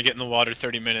like you don't want to get in the water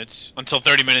 30 minutes until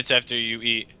 30 minutes after you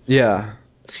eat. Yeah,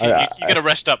 You got to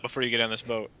rest up before you get on this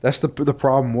boat. that's the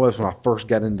problem was when I first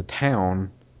got into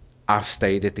town, I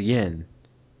stayed at the inn.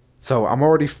 So I'm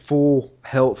already full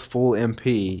health, full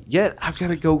MP. Yet I've got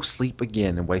to go sleep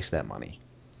again and waste that money.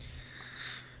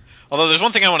 Although there's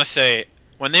one thing I want to say.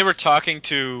 When they were talking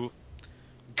to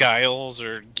Giles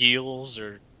or Giles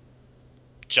or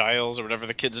Giles or whatever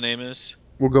the kid's name is,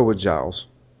 We'll go with Giles.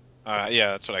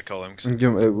 yeah, that's what I call him.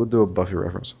 We'll do a Buffy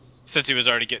reference. Since he was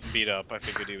already getting beat up, I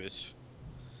figured he was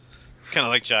kind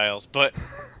of like Giles. But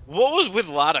what was with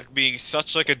Lodok being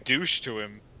such like a douche to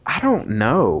him? I don't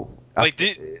know. Like,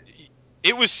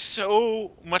 it was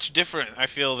so much different, I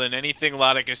feel, than anything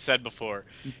Lodok has said before.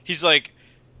 He's like,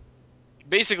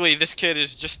 basically, this kid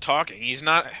is just talking. He's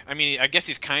not, I mean, I guess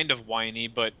he's kind of whiny,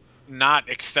 but not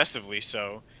excessively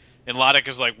so. And Lodok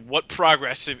is like, what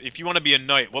progress, if you want to be a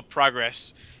knight, what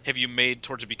progress have you made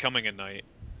towards becoming a knight?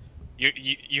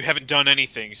 You haven't done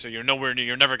anything, so you're nowhere near,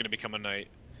 you're never going to become a knight.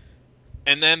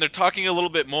 And then they're talking a little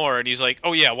bit more, and he's like,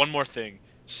 oh yeah, one more thing.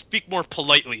 Speak more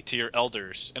politely to your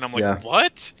elders. And I'm like, Yeah.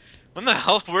 what? When the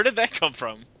hell? Where did that come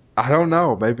from? I don't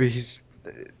know. Maybe he's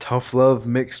tough love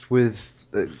mixed with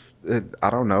I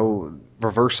don't know,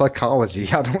 reverse psychology.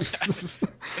 I don't.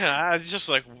 Yeah, I was just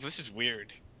like, this is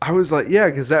weird. I was like, yeah,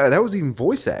 because that was even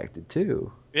voice acted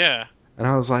too, Yeah. and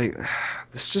I was like,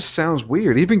 this just sounds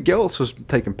weird. Even Geltz was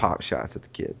taking pop shots at the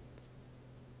kid,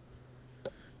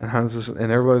 and I was just,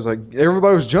 and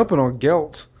everybody was jumping on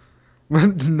Geltz.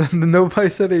 Nobody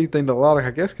said anything to Lodok,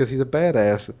 I guess, because he's a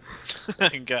badass.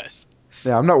 I guess.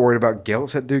 Yeah, I'm not worried about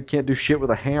Geltz. That dude can't do shit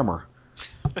with a hammer.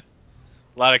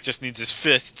 Lodok just needs his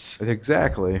fists.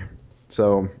 Exactly.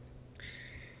 So,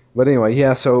 but anyway,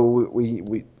 yeah. So we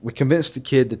convinced the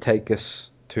kid to take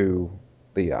us to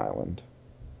the island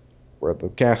where the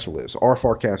castle is,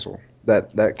 Arfar Castle.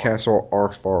 That Far. castle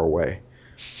are far away.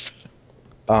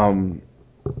 Um.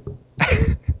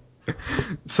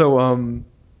 So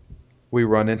we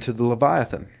run into the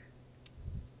Leviathan.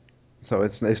 So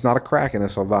it's not a Kraken,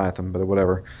 it's a Leviathan, but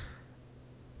whatever.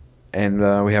 And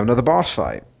we have another boss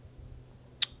fight.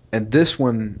 And this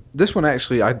one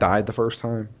actually, I died the first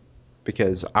time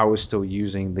because I was still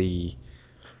using the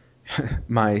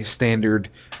my standard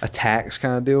attacks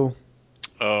kind of deal,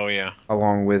 Oh yeah.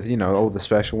 along with the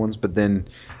special ones. But then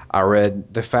I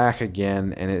read the FAQ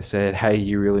again, and it said, "Hey,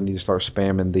 you really need to start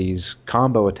spamming these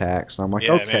combo attacks." And I'm like,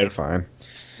 Yeah, "Okay, man. fine."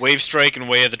 Wave Strike and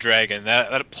Way of the Dragon.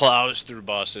 That plows through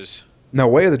bosses. Now,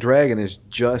 Way of the Dragon is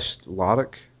just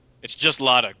Lodic. It's just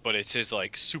Lodok, but it's his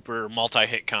like super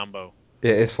multi-hit combo.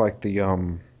 It's like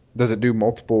the Does it do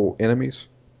multiple enemies?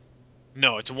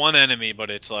 No, it's one enemy, but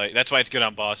it's like that's why it's good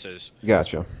on bosses.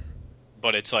 Gotcha.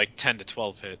 But it's like 10 to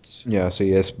 12 hits. Yeah. See,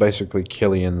 it's basically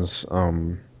Killian's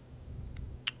I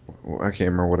can't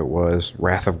remember what it was,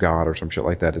 Wrath of God or some shit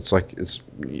like that. It's like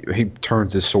he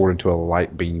turns his sword into a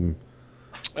light beam.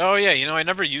 Oh yeah, I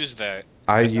never used that.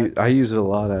 I use it a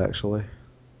lot actually.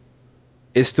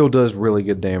 It still does really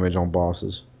good damage on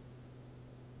bosses.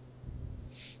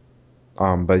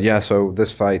 But yeah, so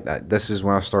this fight, this is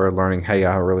when I started learning. Hey,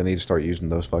 I really need to start using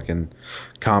those fucking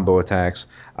combo attacks.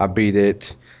 I beat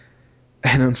it,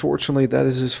 and unfortunately, that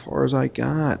is as far as I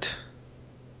got.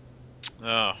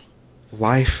 Oh,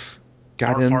 Life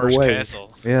got in the Arfar's way.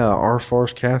 Castle. Yeah,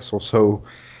 Arfar's castle. So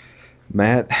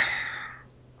Matt,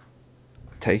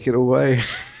 take it away.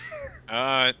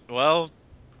 Well,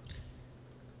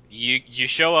 you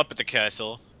show up at the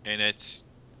castle, and it's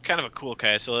kind of a cool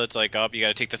castle. It's like up, you got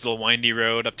to take this little windy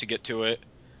road up to get to it.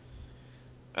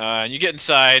 And you get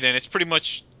inside, and it's pretty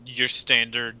much your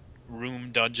standard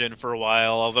room dungeon for a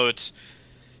while. Although it's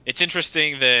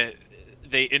interesting that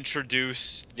they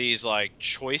introduce these like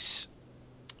choice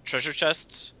treasure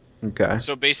chests. Okay.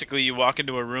 So basically, you walk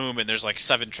into a room and there's like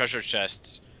seven treasure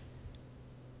chests,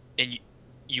 and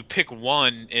you pick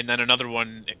one, and then another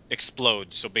one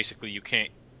explodes. So basically, you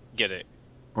can't get it.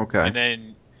 Okay. And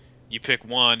then you pick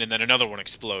one, and then another one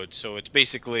explodes. So it's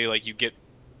basically like you get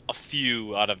a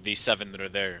few out of these seven that are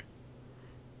there.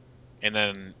 And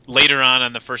then later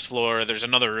on the first floor, there's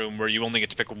another room where you only get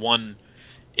to pick one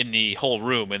in the whole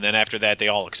room, and then after that, they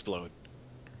all explode.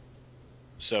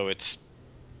 So it's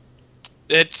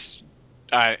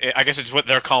I guess it's what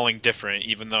they're calling different,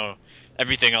 even though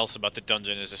everything else about the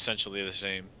dungeon is essentially the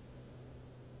same.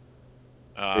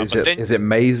 Is But it then is it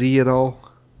mazy at all?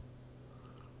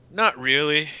 not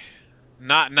really,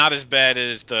 not as bad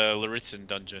as the Lauritzen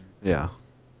dungeon. Yeah.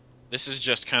 This is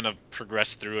just kind of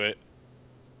progress through it.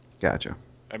 Gotcha.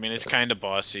 I mean, it's kind of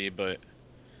bossy, but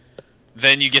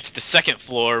then you get to the second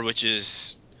floor, which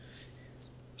is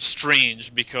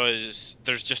strange because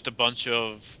there's just a bunch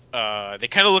of they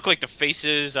kind of look like the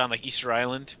faces on like Easter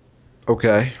Island.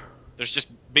 Okay. There's just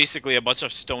basically a bunch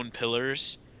of stone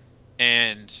pillars,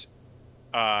 and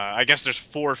I guess there's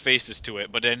four faces to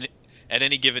it, but at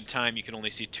any given time you can only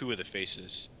see two of the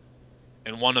faces,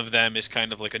 and one of them is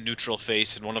kind of like a neutral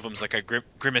face, and one of them's like a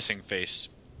grimacing face.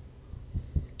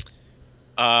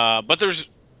 But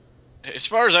as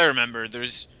far as I remember,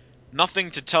 there's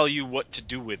nothing to tell you what to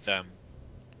do with them.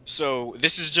 So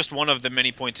this is just one of the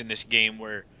many points in this game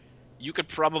where you could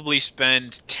probably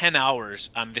spend 10 hours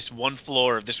on this one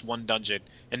floor of this one dungeon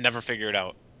and never figure it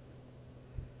out.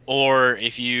 Or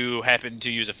if you happen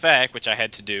to use a fact, which I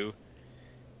had to do,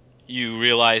 you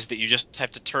realize that you just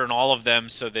have to turn all of them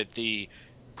so that the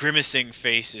grimacing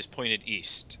face is pointed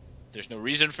east. There's no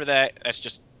reason for that. That's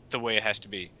just the way it has to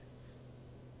be.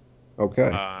 Okay.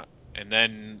 Uh, And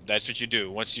then that's what you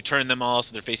do. Once you turn them all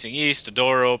so they're facing east, a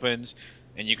door opens,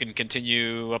 and you can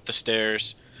continue up the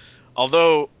stairs.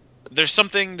 Although there's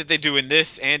something that they do in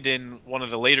this and in one of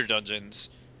the later dungeons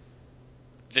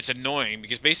that's annoying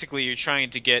because basically you're trying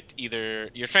to get to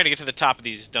the top of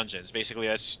these dungeons. Basically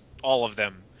that's all of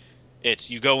them. It's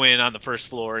you go in on the first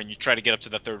floor and you try to get up to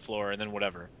the third floor and then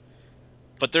whatever.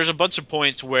 But there's a bunch of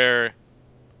points where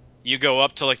you go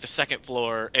up to like the second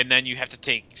floor and then you have to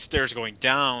take stairs going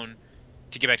down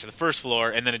to get back to the first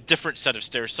floor and then a different set of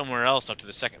stairs somewhere else up to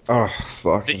the second Oh,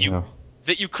 floor that fucking you hell.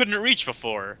 that you couldn't reach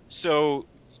before. So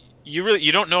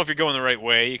you don't know if you're going the right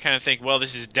way. You kind of think, well,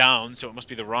 this is down, so it must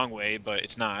be the wrong way, but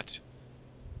it's not.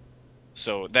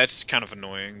 So that's kind of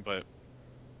annoying, but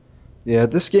Yeah,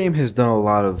 this game has done a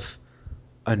lot of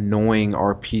annoying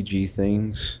RPG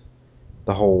things.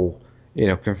 The whole,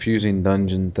 confusing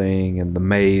dungeon thing and the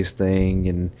maze thing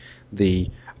and the,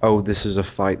 oh, this is a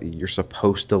fight that you're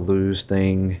supposed to lose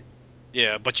thing.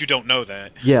 yeah, but you don't know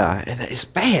that. Yeah, and it's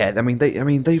bad.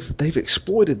 They've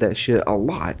exploited that shit a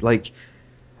lot. Like,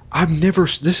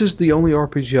 this is the only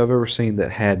RPG I've ever seen that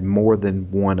had more than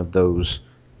one of those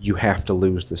you have to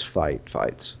lose this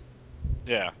fights.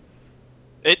 Yeah.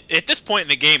 At this point in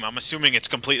the game, I'm assuming it's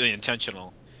completely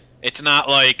intentional. It's not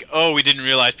like, oh, we didn't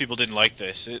realize people didn't like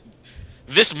this.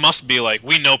 This must be like,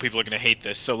 we know people are going to hate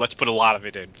this, so let's put a lot of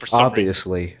it in for some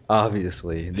reason.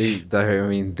 Obviously,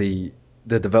 the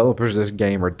developers of this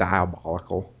game are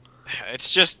diabolical.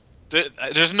 It's just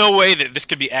there's no way that this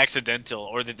could be accidental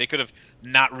or that they could have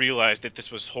not realized that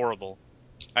this was horrible.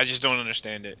 I just don't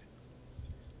understand it.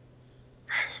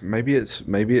 Maybe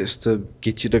it's to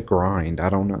get you to grind. I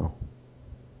don't know.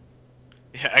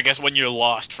 Yeah, I guess when you're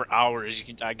lost for hours,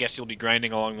 I guess you'll be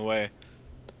grinding along the way.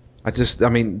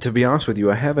 To be honest with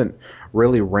you, I haven't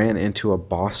really ran into a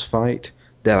boss fight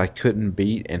that I couldn't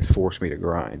beat and forced me to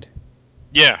grind.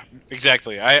 Yeah,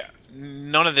 exactly. I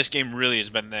None of this game really has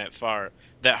been that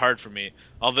hard for me.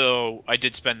 Although I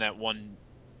did spend that one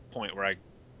point where I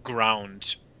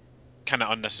ground kind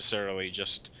of unnecessarily,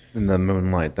 just In the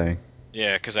Moonlight thing.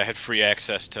 yeah, because I had free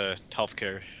access to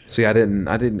healthcare. See, I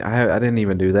didn't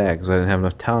even do that because I didn't have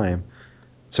enough time.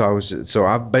 So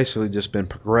I've basically just been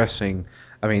progressing.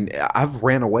 I've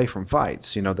ran away from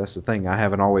fights. That's the thing. I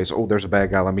haven't always, oh, there's a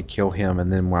bad guy, let me kill him,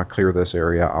 and then when I clear this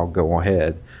area, I'll go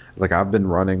ahead. Like, I've been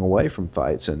running away from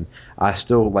fights, and I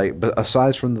still like. But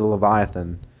aside from the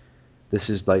Leviathan, this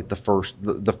is like the first.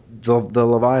 The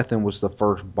Leviathan was the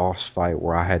first boss fight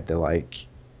where I had to like.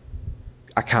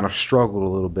 I kind of struggled a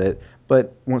little bit,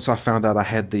 but once I found out I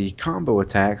had the combo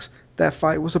attacks, that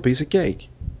fight was a piece of cake.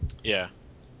 Yeah,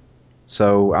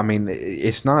 So,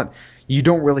 it's not, you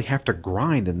don't really have to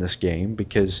grind in this game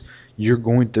because you're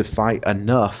going to fight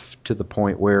enough to the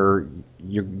point where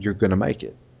you're going to make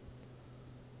it.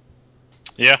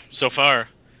 yeah. So far,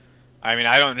 I mean,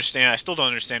 I don't understand. I still don't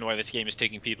understand why this game is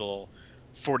taking people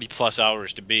 40 plus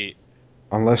hours to beat.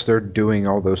 Unless they're doing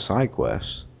all those side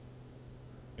quests.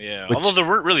 Yeah, although Which, there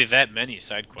weren't really that many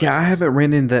side yeah, I quests. haven't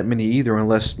ran into that many either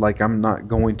unless, like, I'm not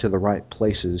going to the right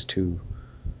places to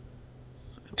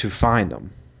find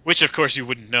them. Which, of course, you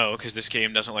wouldn't know because this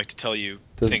game doesn't like to tell you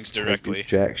Doesn't things tell you directly.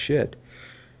 jack shit.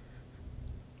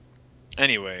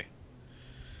 Anyway,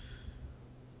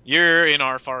 you're in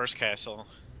our forest castle,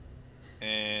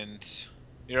 and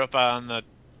you're up on the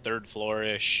third floor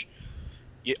ish.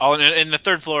 In the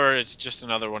third floor, it's just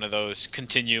another one of those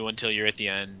continue until you're at the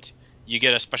end. You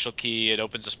get a special key, it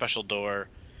opens a special door,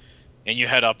 and you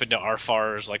head up into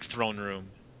Arfar's like throne room.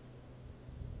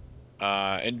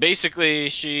 And basically,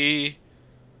 she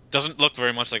doesn't look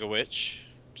very much like a witch.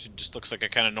 She just looks like a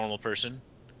kind of normal person,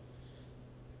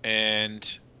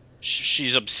 and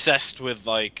she's obsessed with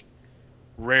like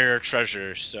rare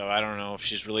treasures. So I don't know if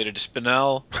she's related to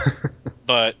Spinel,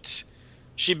 but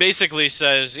she basically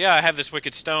says, "Yeah, I have this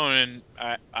wicked stone,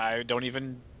 and I don't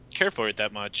even care for it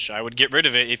that much. I would get rid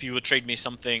of it if you would trade me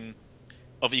something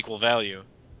of equal value."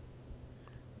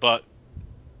 But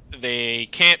they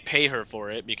can't pay her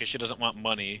for it because she doesn't want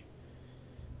money.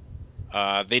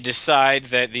 They decide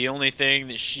that the only thing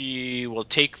that she will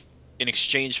take in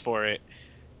exchange for it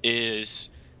is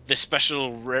the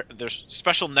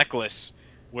special necklace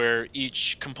where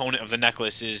each component of the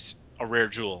necklace is a rare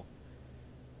jewel.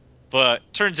 But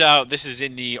turns out this is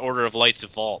in the Order of Light's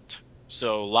vault.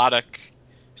 So Ladok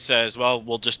says, "Well,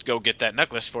 we'll just go get that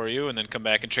necklace for you, and then come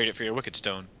back and trade it for your Wicked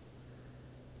Stone."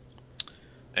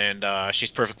 And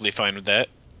she's perfectly fine with that.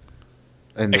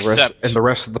 And Except, the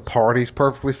rest of the party's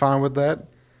perfectly fine with that.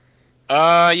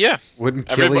 yeah, Wouldn't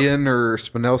everybody. Killian or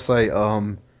Spinel say, Well,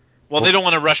 they well, don't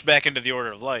want to rush back into the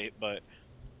Order of Light, but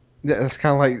yeah, that's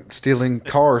kind of like stealing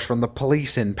cars from the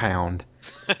police impound.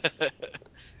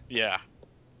 Yeah.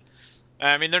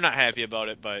 I mean, they're not happy about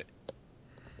it, but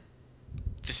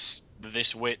this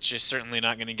witch is certainly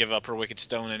not going to give up her wicked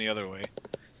stone any other way.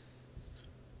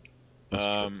 That's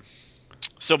true. Um.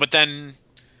 So, but then,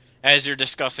 as you're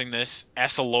discussing this,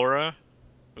 Asalora,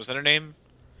 was that her name?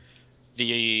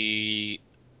 The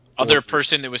Or other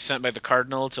person that was sent by the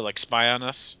cardinal to like spy on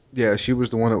us. yeah, she was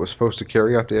the one that was supposed to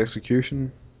carry out the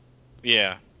execution.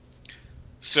 Yeah.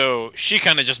 So she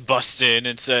kind of just busts in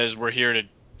and says, "We're here to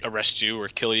arrest you or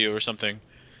kill you or something."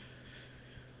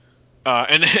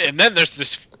 And and then there's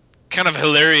this kind of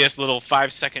hilarious little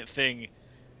 5 second thing.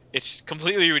 It's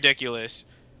completely ridiculous,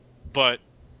 but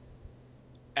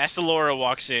Asalora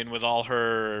walks in with all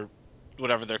her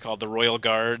whatever they're called, the Royal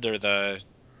Guard or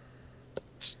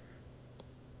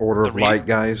Order the of Light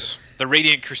guys. the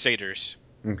Radiant Crusaders.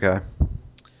 Okay.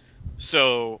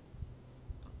 So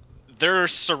they're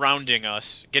surrounding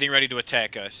us, getting ready to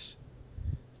attack us.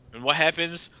 And what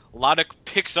happens? Lodok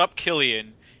picks up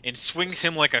Killian and swings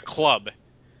him like a club,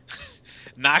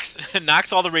 knocks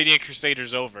knocks all the Radiant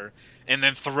Crusaders over, and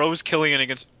then throws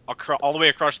Killian all the way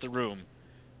across the room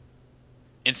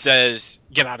and says,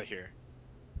 "Get out of here."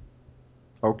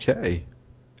 Okay.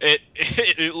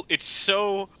 It's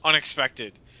so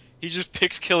unexpected. He just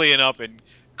picks Killian up and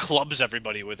clubs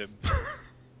everybody with him,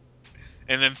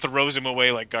 and then throws him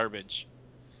away like garbage.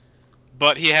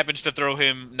 But he happens to throw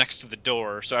him next to the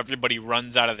door, so everybody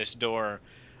runs out of this door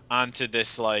onto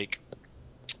this like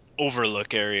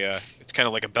overlook area. It's kind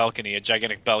of like a balcony, a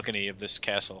gigantic balcony of this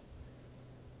castle.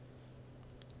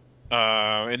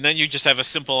 And then you just have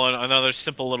another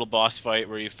simple little boss fight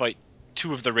where you fight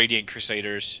two of the Radiant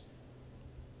Crusaders.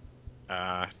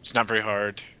 It's not very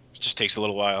hard. It just takes a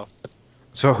little while.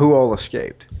 So who all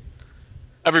escaped?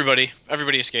 Everybody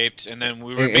escaped, and then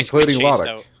we were basically Including chased Lodok.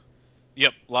 out.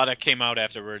 Yep, Lada came out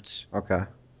afterwards, Okay.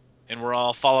 and we're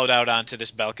all followed out onto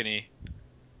this balcony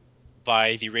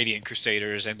by the Radiant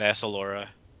Crusaders and Asalora.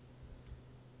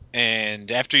 And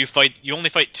after you only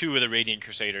fight two of the Radiant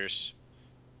Crusaders.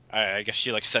 I guess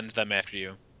she like sends them after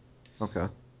you. Okay.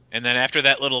 And then after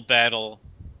that little battle,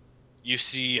 you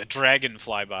see a dragon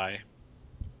fly by,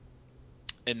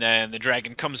 and then the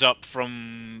dragon comes up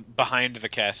from behind the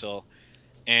castle,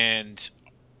 and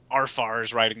Arfar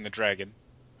is riding the dragon.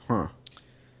 Huh.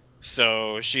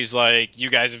 So she's like, "You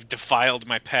guys have defiled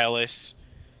my palace."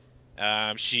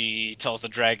 She tells the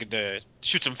dragon to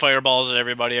shoot some fireballs at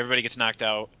everybody. Everybody gets knocked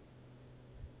out.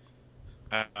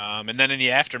 And then in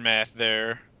the aftermath,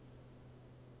 there,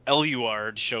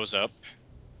 Eluard shows up,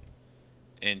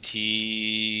 and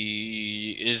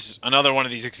he is another one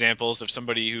of these examples of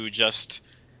somebody who just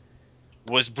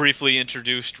was briefly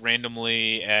introduced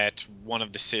randomly at one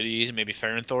of the cities, maybe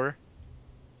Farenthor,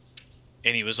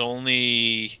 and he was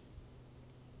only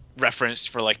referenced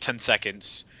for like 10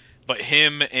 seconds. But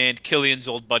him and Killian's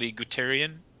old buddy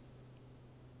Gutarian,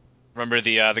 remember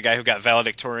the guy who got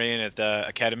valedictorian at the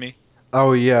academy?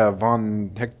 Oh yeah, von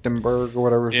Hechtenberg or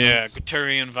whatever his name Yeah, is.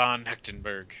 Gutarian von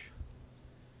Hechtenberg.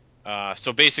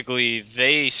 So basically,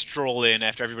 they stroll in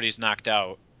after everybody's knocked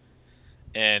out,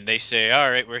 and they say,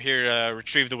 "All right, we're here to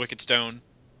retrieve the Wicked Stone."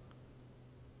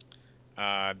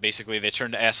 Basically, they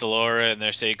turn to Asalora and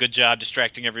they say, "Good job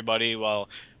distracting everybody while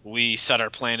we set our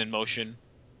plan in motion."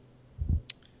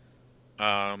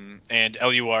 And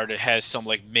Eluard has some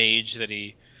like mage that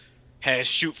he has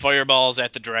shoot fireballs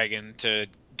at the dragon to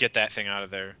get that thing out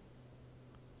of there.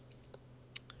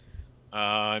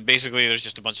 And basically, there's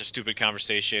just a bunch of stupid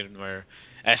conversation where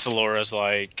Asalora's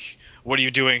like, "What are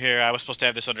you doing here? I was supposed to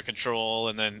have this under control."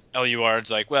 And then Eluard's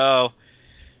like, "Well,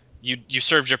 you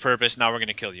served your purpose. Now we're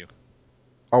gonna kill you."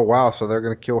 Oh wow, so they're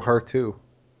gonna kill her too.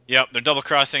 Yep, they're double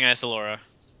crossing Asalora.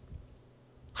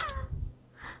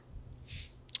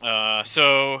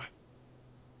 So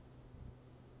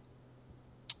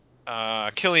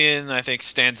Killian, I think,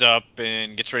 stands up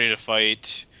and gets ready to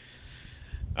fight.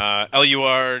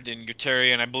 Eluard and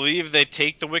Gutarian, I believe they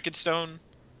take the Wicked Stone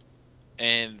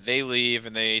and they leave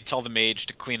and they tell the mage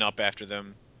to clean up after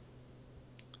them.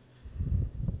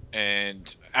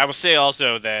 And I will say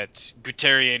also that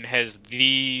Gutarian has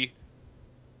the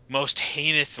most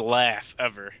heinous laugh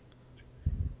ever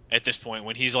at this point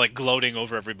when he's like gloating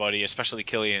over everybody, especially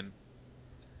Killian.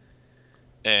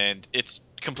 And it's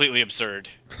completely absurd.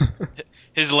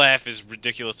 His laugh is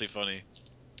ridiculously funny.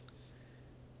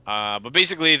 But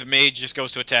basically, the mage just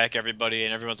goes to attack everybody,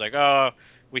 and everyone's like, "Oh,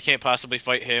 we can't possibly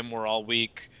fight him. We're all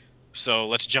weak. So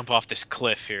let's jump off this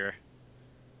cliff here."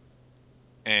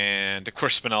 And of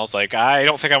course, Spinell's like, "I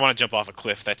don't think I want to jump off a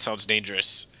cliff. That sounds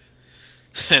dangerous."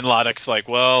 And Lodok's like,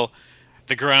 "Well,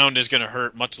 the ground is going to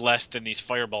hurt much less than these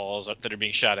fireballs that are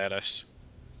being shot at us."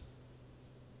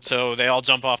 So they all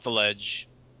jump off the ledge,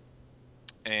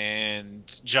 and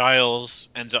Giles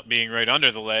ends up being right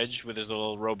under the ledge with his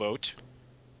little rowboat,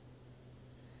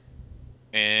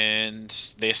 and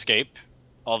they escape.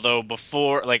 Although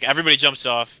before, like everybody jumps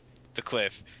off the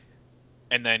cliff,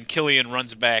 and then Killian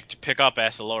runs back to pick up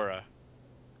Asalora,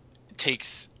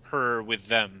 takes her with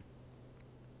them,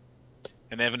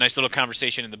 and they have a nice little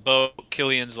conversation in the boat.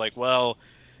 Killian's like, "Well,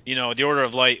 the Order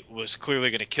of Light was clearly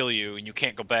going to kill you, and you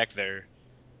can't go back there.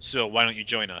 So why don't you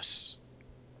join us?"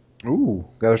 Ooh,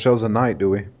 got ourselves a night, do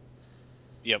we?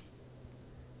 Yep.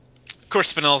 Of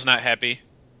course, Spinell's not happy.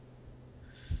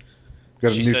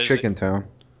 Got a She new says, chick in town.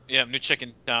 "Yeah, new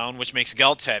chicken town," which makes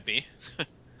Galt happy.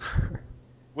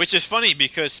 Which is funny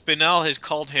because Spinell has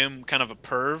called him kind of a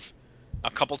perv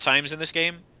a couple times in this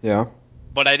game, Yeah.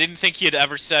 but I didn't think he had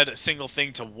ever said a single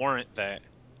thing to warrant that,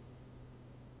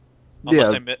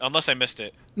 Yeah. unless I missed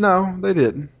it. No, they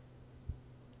didn't.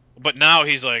 But now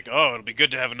he's like, "Oh, it'll be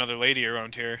good to have another lady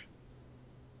around here."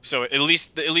 So at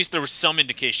least there was some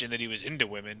indication that he was into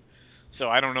women. So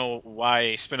I don't know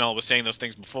why Spinell was saying those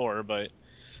things before, but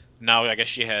now I guess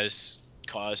she has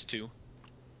cause to.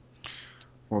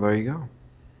 Well, there you go.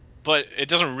 But it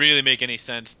doesn't really make any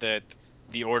sense that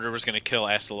the Order was going to kill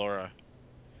Asalora.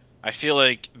 I feel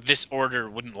like this Order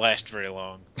wouldn't last very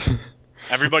long.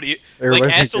 Everybody, like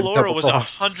Everybody's gonna get Asalora double was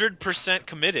crossed. 100%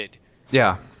 committed.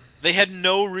 Yeah. They had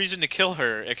no reason to kill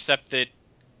her except that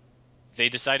they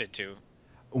decided to.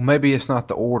 Well, maybe it's not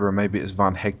the Order. Maybe it's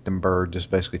von Hechtenberg just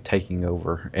basically taking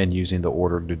over and using the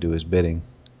Order to do his bidding.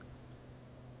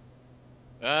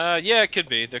 Yeah, it could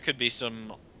be. There could be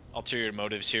some ulterior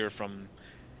motives here from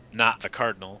not the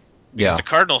Cardinal, because Yeah. the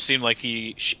Cardinal seemed like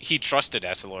he trusted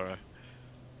Asalora.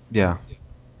 Yeah.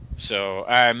 So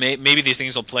maybe these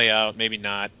things will play out, maybe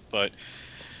not. But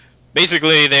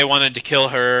basically, they wanted to kill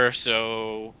her,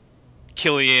 so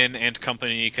Killian and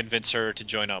company convince her to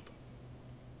join up.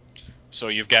 So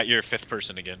you've got your fifth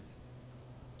person again.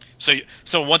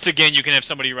 So once again, you can have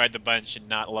somebody ride the bench and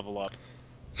not level up,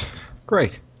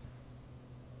 Great.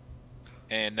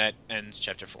 and that ends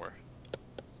chapter 4.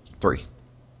 3.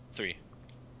 3.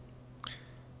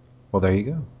 Well, there you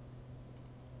go.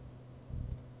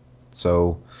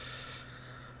 So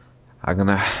I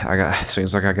got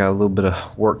seems like I got a little bit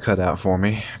of work cut out for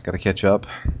me. Got to catch up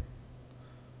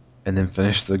and then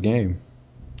finish the game.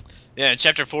 Yeah, and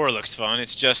chapter 4 looks fun.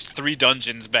 It's just 3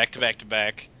 dungeons back to back to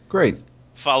back, Great.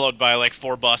 followed by like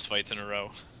 4 boss fights in a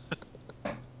row.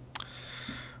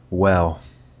 Well,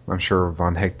 I'm sure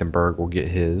von Hechtenberg will get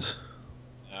his.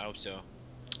 I hope so.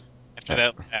 After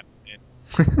that,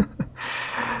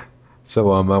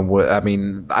 So I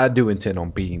mean, I do intend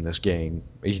on beating this game.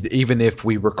 Even if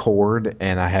we record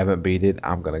and I haven't beat it,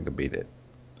 I'm gonna go beat it.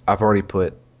 I've already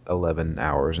put 11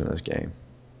 hours in this game.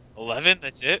 11.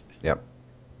 That's it. Yep.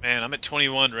 Man, I'm at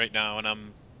 21 right now, and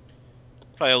I'm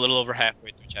probably a little over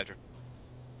halfway through chapter.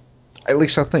 At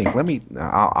least I think.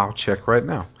 I'll check right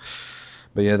now.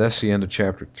 But yeah, that's the end of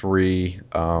chapter 3.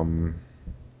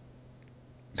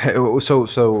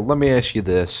 So let me ask you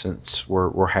this, since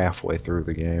we're halfway through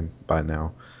the game by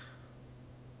now.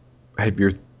 Have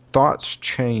your thoughts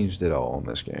changed at all on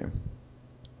this game?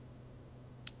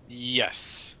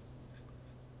 Yes,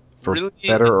 For really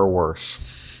better or worse?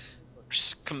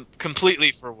 worse.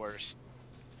 Completely for worse.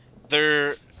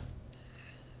 There,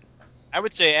 I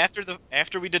would say after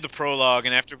we did the prologue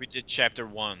and after we did chapter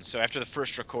 1, so after the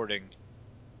first recording,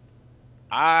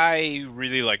 I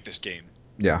really liked this game.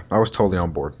 Yeah, I was totally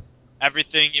on board.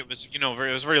 Everything, it was, it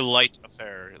was a very light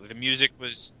affair. The music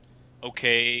was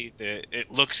okay. It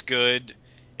looks good.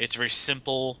 It's very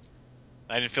simple.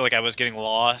 I didn't feel like I was getting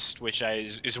lost, which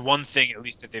is one thing at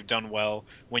least that they've done well.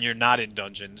 When you're not in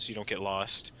dungeons, you don't get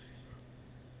lost.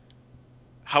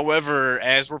 However,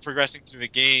 as we're progressing through the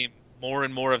game, more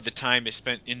and more of the time is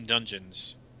spent in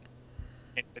dungeons.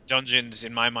 And the dungeons,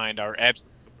 in my mind, are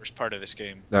absolutely the worst part of this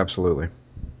game. Absolutely.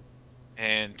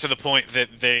 And to the point that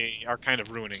they are kind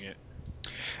of ruining it.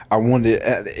 I wanted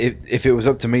if it was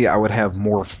up to me, I would have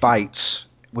more fights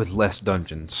with less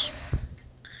dungeons.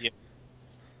 Yeah.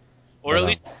 Or But at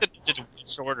least the dungeons way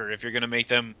shorter if you're going to make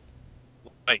them,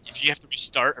 like, if you have to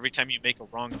restart every time you make a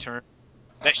wrong turn,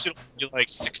 that should be like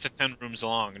 6 to 10 rooms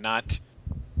long, not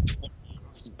 20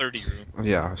 or 30 rooms.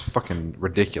 yeah, it's fucking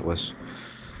ridiculous.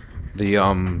 The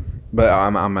but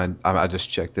I just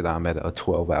checked it. I'm at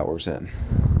 12 hours in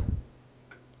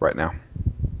right now.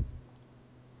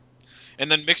 And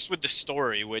then mixed with the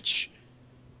story, which,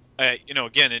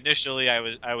 again, initially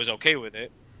I was okay with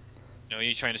it.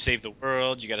 You're trying to save the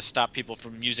world. You got to stop people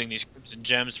from using these crimson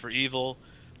gems for evil.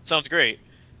 Sounds great.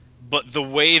 But the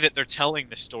way that they're telling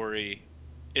the story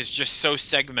is just so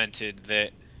segmented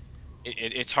that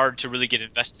it's hard to really get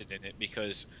invested in it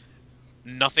because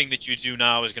nothing that you do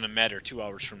now is going to matter 2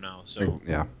 hours from now. So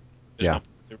Yeah, there's yeah. no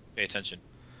point to pay attention.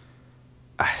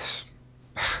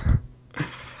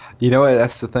 You know what?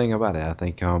 That's the thing about it. I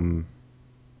think I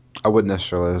wouldn't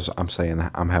necessarily. I'm saying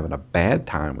I'm having a bad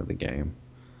time with the game.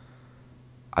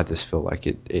 I just feel like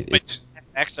But it's.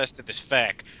 access to this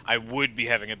fact, I would be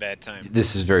having a bad time.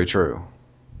 This is very true.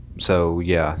 So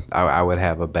yeah, I would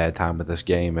have a bad time with this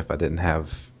game if I didn't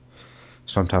have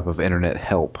some type of internet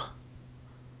help.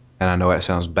 And I know that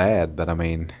sounds bad, but I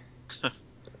mean,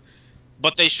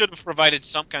 But they should have provided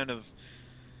some kind of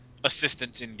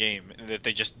assistance in game that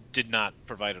they just did not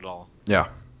provide at all. yeah.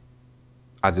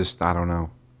 I don't know.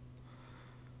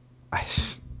 I,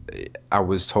 I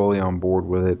was totally on board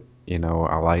with it. You know,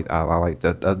 I like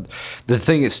that. The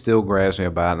thing it still grabs me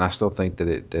about, and I still think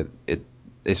that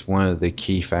it's one of the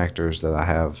key factors that I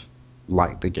have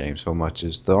liked the game so much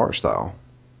is the art style,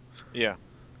 Yeah.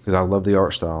 because I love the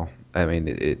art style. I mean,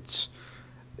 it's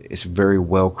very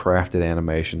well crafted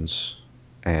animations,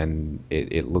 and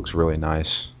it looks really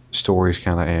nice.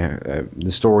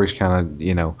 The story's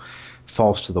kind of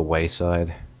falls to the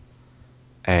wayside,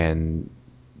 and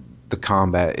the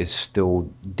combat is still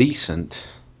decent,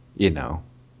 you know.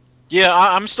 Yeah,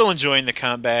 I'm still enjoying the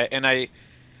combat, and I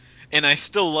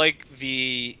still like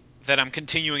the that I'm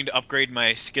continuing to upgrade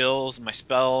my skills and my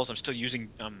spells. I'm still using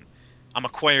I'm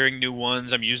acquiring new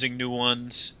ones. I'm using new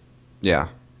ones. Yeah,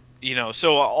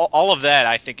 So all of that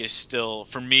I think is still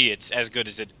for me it's as good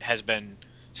as it has been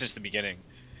since the beginning.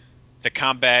 The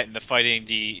combat and the fighting,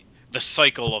 the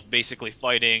cycle of basically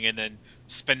fighting and then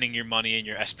spending your money and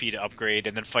your SP to upgrade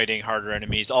and then fighting harder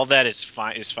enemies, all that is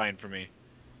fine for me.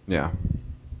 yeah.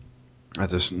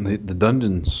 The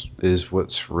dungeons is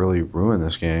what's really ruined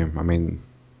this game. I mean,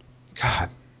 God,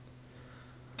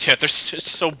 Yeah, it's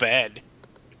so bad.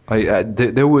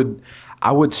 there would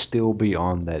I would still be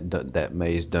on that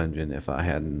maze dungeon if I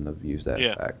hadn't have used that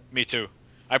Yeah, fact. me too.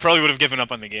 I probably would have given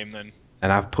up on the game then.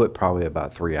 And I've put probably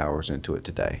about 3 hours into it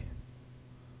today.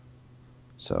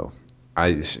 So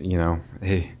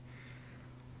hey,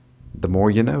 the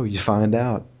more you know, you find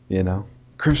out.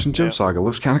 Crimson Gem Yeah. Saga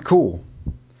looks kind of cool.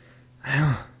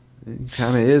 Well, it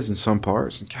kind of is in some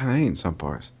parts, and kind of ain't in some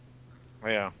parts.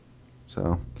 Yeah.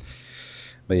 So,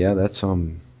 but yeah, that's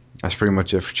pretty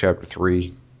much it for chapter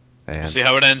 3. We'll And see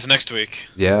how it ends next week.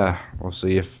 yeah, we'll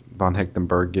see if von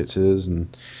Hechtenberg gets his,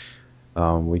 and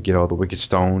we get all the wicked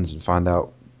stones and find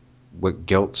out what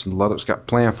Geltz and Luddock's got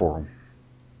planned for him.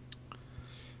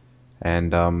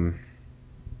 And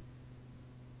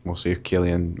we'll see if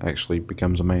Killian actually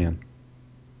becomes a man.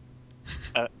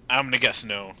 I'm gonna guess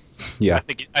no. Yeah, I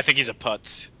think he's a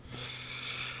putz.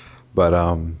 but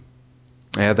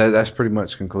yeah, that's pretty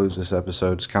much concludes this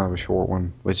episode. It's kind of a short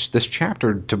one. Which this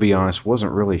chapter, to be honest,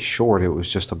 wasn't really short. It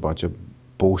was just a bunch of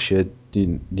bullshit,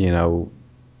 dungeon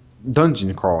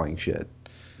crawling shit.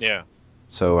 Yeah.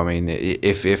 So I mean,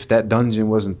 if that dungeon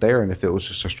wasn't there, and if it was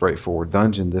just a straightforward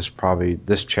dungeon, this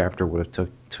chapter would have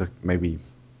took maybe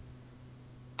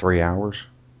 3 hours.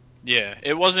 Yeah.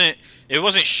 It wasn't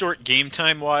short game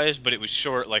time wise, but it was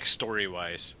short like story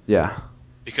wise. Yeah,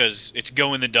 Because it's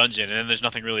go in the dungeon and then there's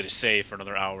nothing really to say for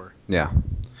another hour. yeah.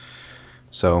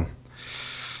 So,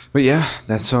 but yeah,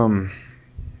 that'll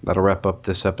wrap up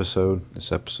this episode.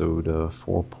 This episode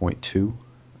 4.2.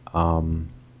 Um,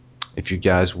 if you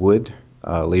guys would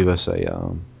leave us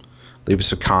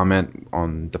a comment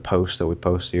on the post that we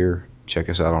post here. Check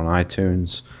us out on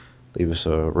iTunes. Leave us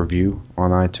a review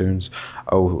on iTunes.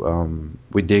 Oh,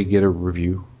 we did get a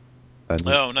review, Oh, a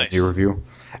new nice. review.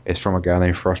 It's from a guy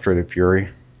named Frustrated Fury,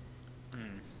 Hmm.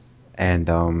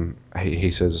 and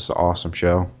he says it's an awesome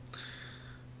show.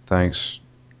 Thanks,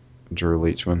 Drew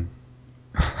Leachman.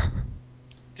 Do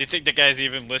you think the guys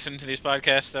even listen to these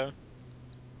podcasts though?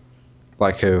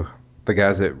 Like who? The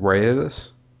guys that rated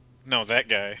us? No, that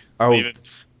guy. Oh, Leave it.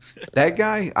 that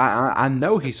guy? I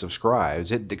know he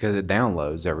subscribes it because it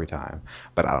downloads every time,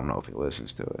 but I don't know if he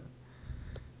listens to it.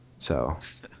 So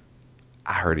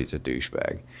I heard he's a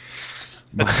douchebag.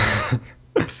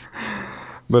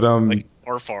 But Like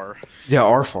Orfar. yeah,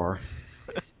 R4.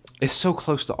 It's so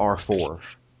close to R4.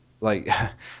 Like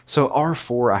so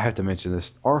R4, I have to mention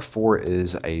this. R4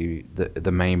 is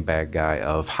the main bad guy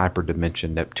of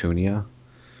Hyperdimension Neptunia.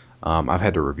 I've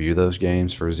had to review those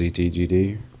games for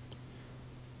ZTGD.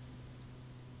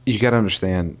 You got to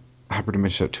understand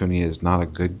Hyperdimension Neptunia is not a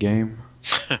good game.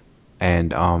 And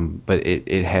but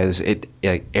it has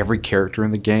like every character in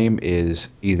the game is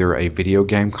either a video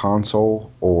game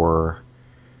console or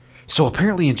so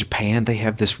apparently in Japan they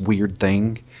have this weird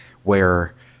thing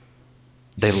where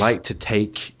they like to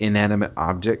take inanimate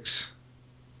objects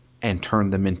and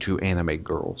turned them into anime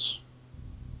girls.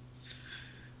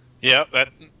 Yeah, that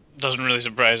doesn't really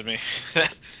surprise me.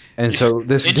 And so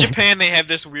this In game, Japan, they have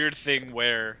this weird thing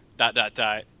where dot dot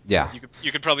dot. yeah.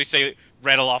 You could probably say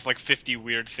rattle off like 50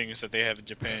 weird things that they have in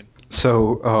Japan.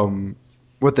 So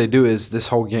what they do is this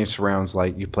whole game surrounds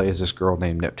like you play as this girl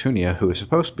named Neptunia, who is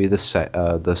supposed to be the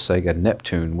Sega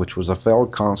Neptune, which was a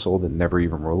failed console that never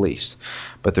even released.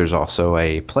 But there's also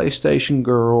a PlayStation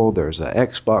girl, there's an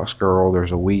Xbox girl,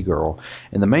 there's a Wii girl,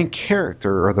 and the main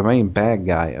character or the main bad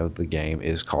guy of the game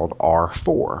is called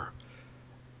R4,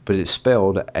 but it's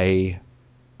spelled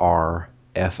ARFIORE,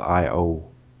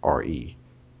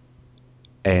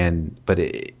 and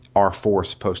R4 is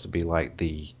supposed to be like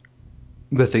the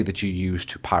thing that you use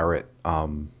to pirate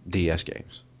DS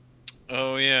games.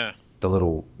 Oh yeah, The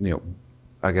little,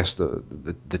 I guess the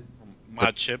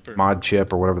mod chip or mod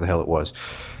chip or whatever the hell it was.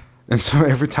 And so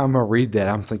every time I read that,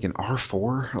 I'm thinking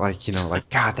R4, like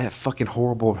God, that fucking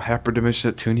horrible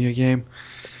Hyperdimension Neptunia game.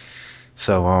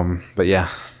 So but yeah,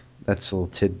 that's a little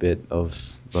tidbit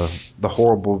of the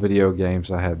horrible video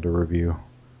games I had to review.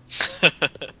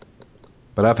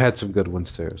 But I've had some good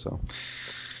ones too. So,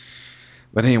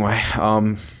 but anyway,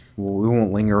 we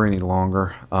won't linger any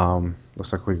longer.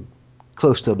 Looks like we're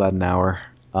close to about an hour.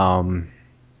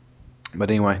 But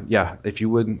anyway, yeah, if you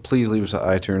would, please leave us an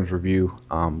iTunes review.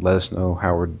 Let us know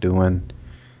how we're doing.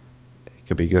 It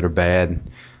could be good or bad.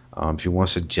 If you want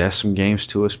to suggest some games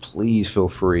to us, please feel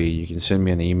free. You can send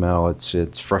me an email. It's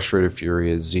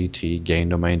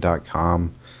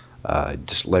frustratedfury@ztgamedomain.com.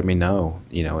 Just let me know.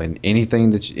 And any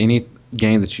game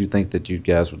that you think that you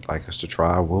guys would like us to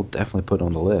try, we'll definitely put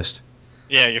on the list.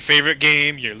 yeah, your favorite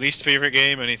game, your least favorite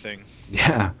game, anything.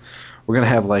 Yeah. We're gonna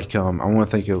have I want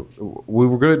to think of. We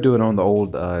were gonna do it on the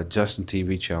old Justin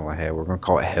TV channel I had. We're gonna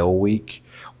call it Hell Week,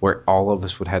 where all of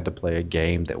us would have to play a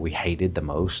game that we hated the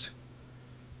most,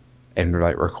 and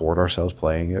record ourselves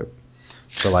playing it.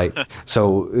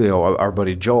 So our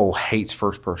buddy Joel hates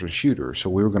first person shooters, so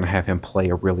we were gonna have him play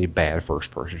a really bad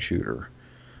first person shooter.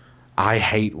 I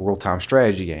hate real time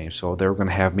strategy games, so they were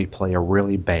gonna have me play a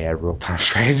really bad real time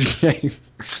strategy game.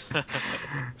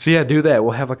 So yeah, do that.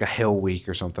 We'll have like a Hell Week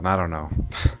or something. I don't know.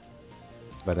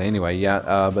 But anyway,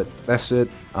 yeah. But that's it.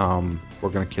 We're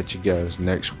gonna catch you guys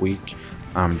next week.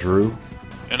 I'm Drew,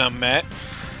 And I'm Matt.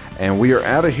 and we are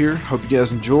out of here. Hope you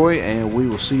guys enjoy, and we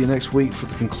will see you next week for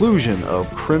the conclusion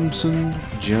of Crimson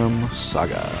Gem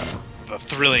Saga. The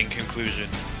thrilling conclusion.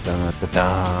 Da, da,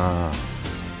 da.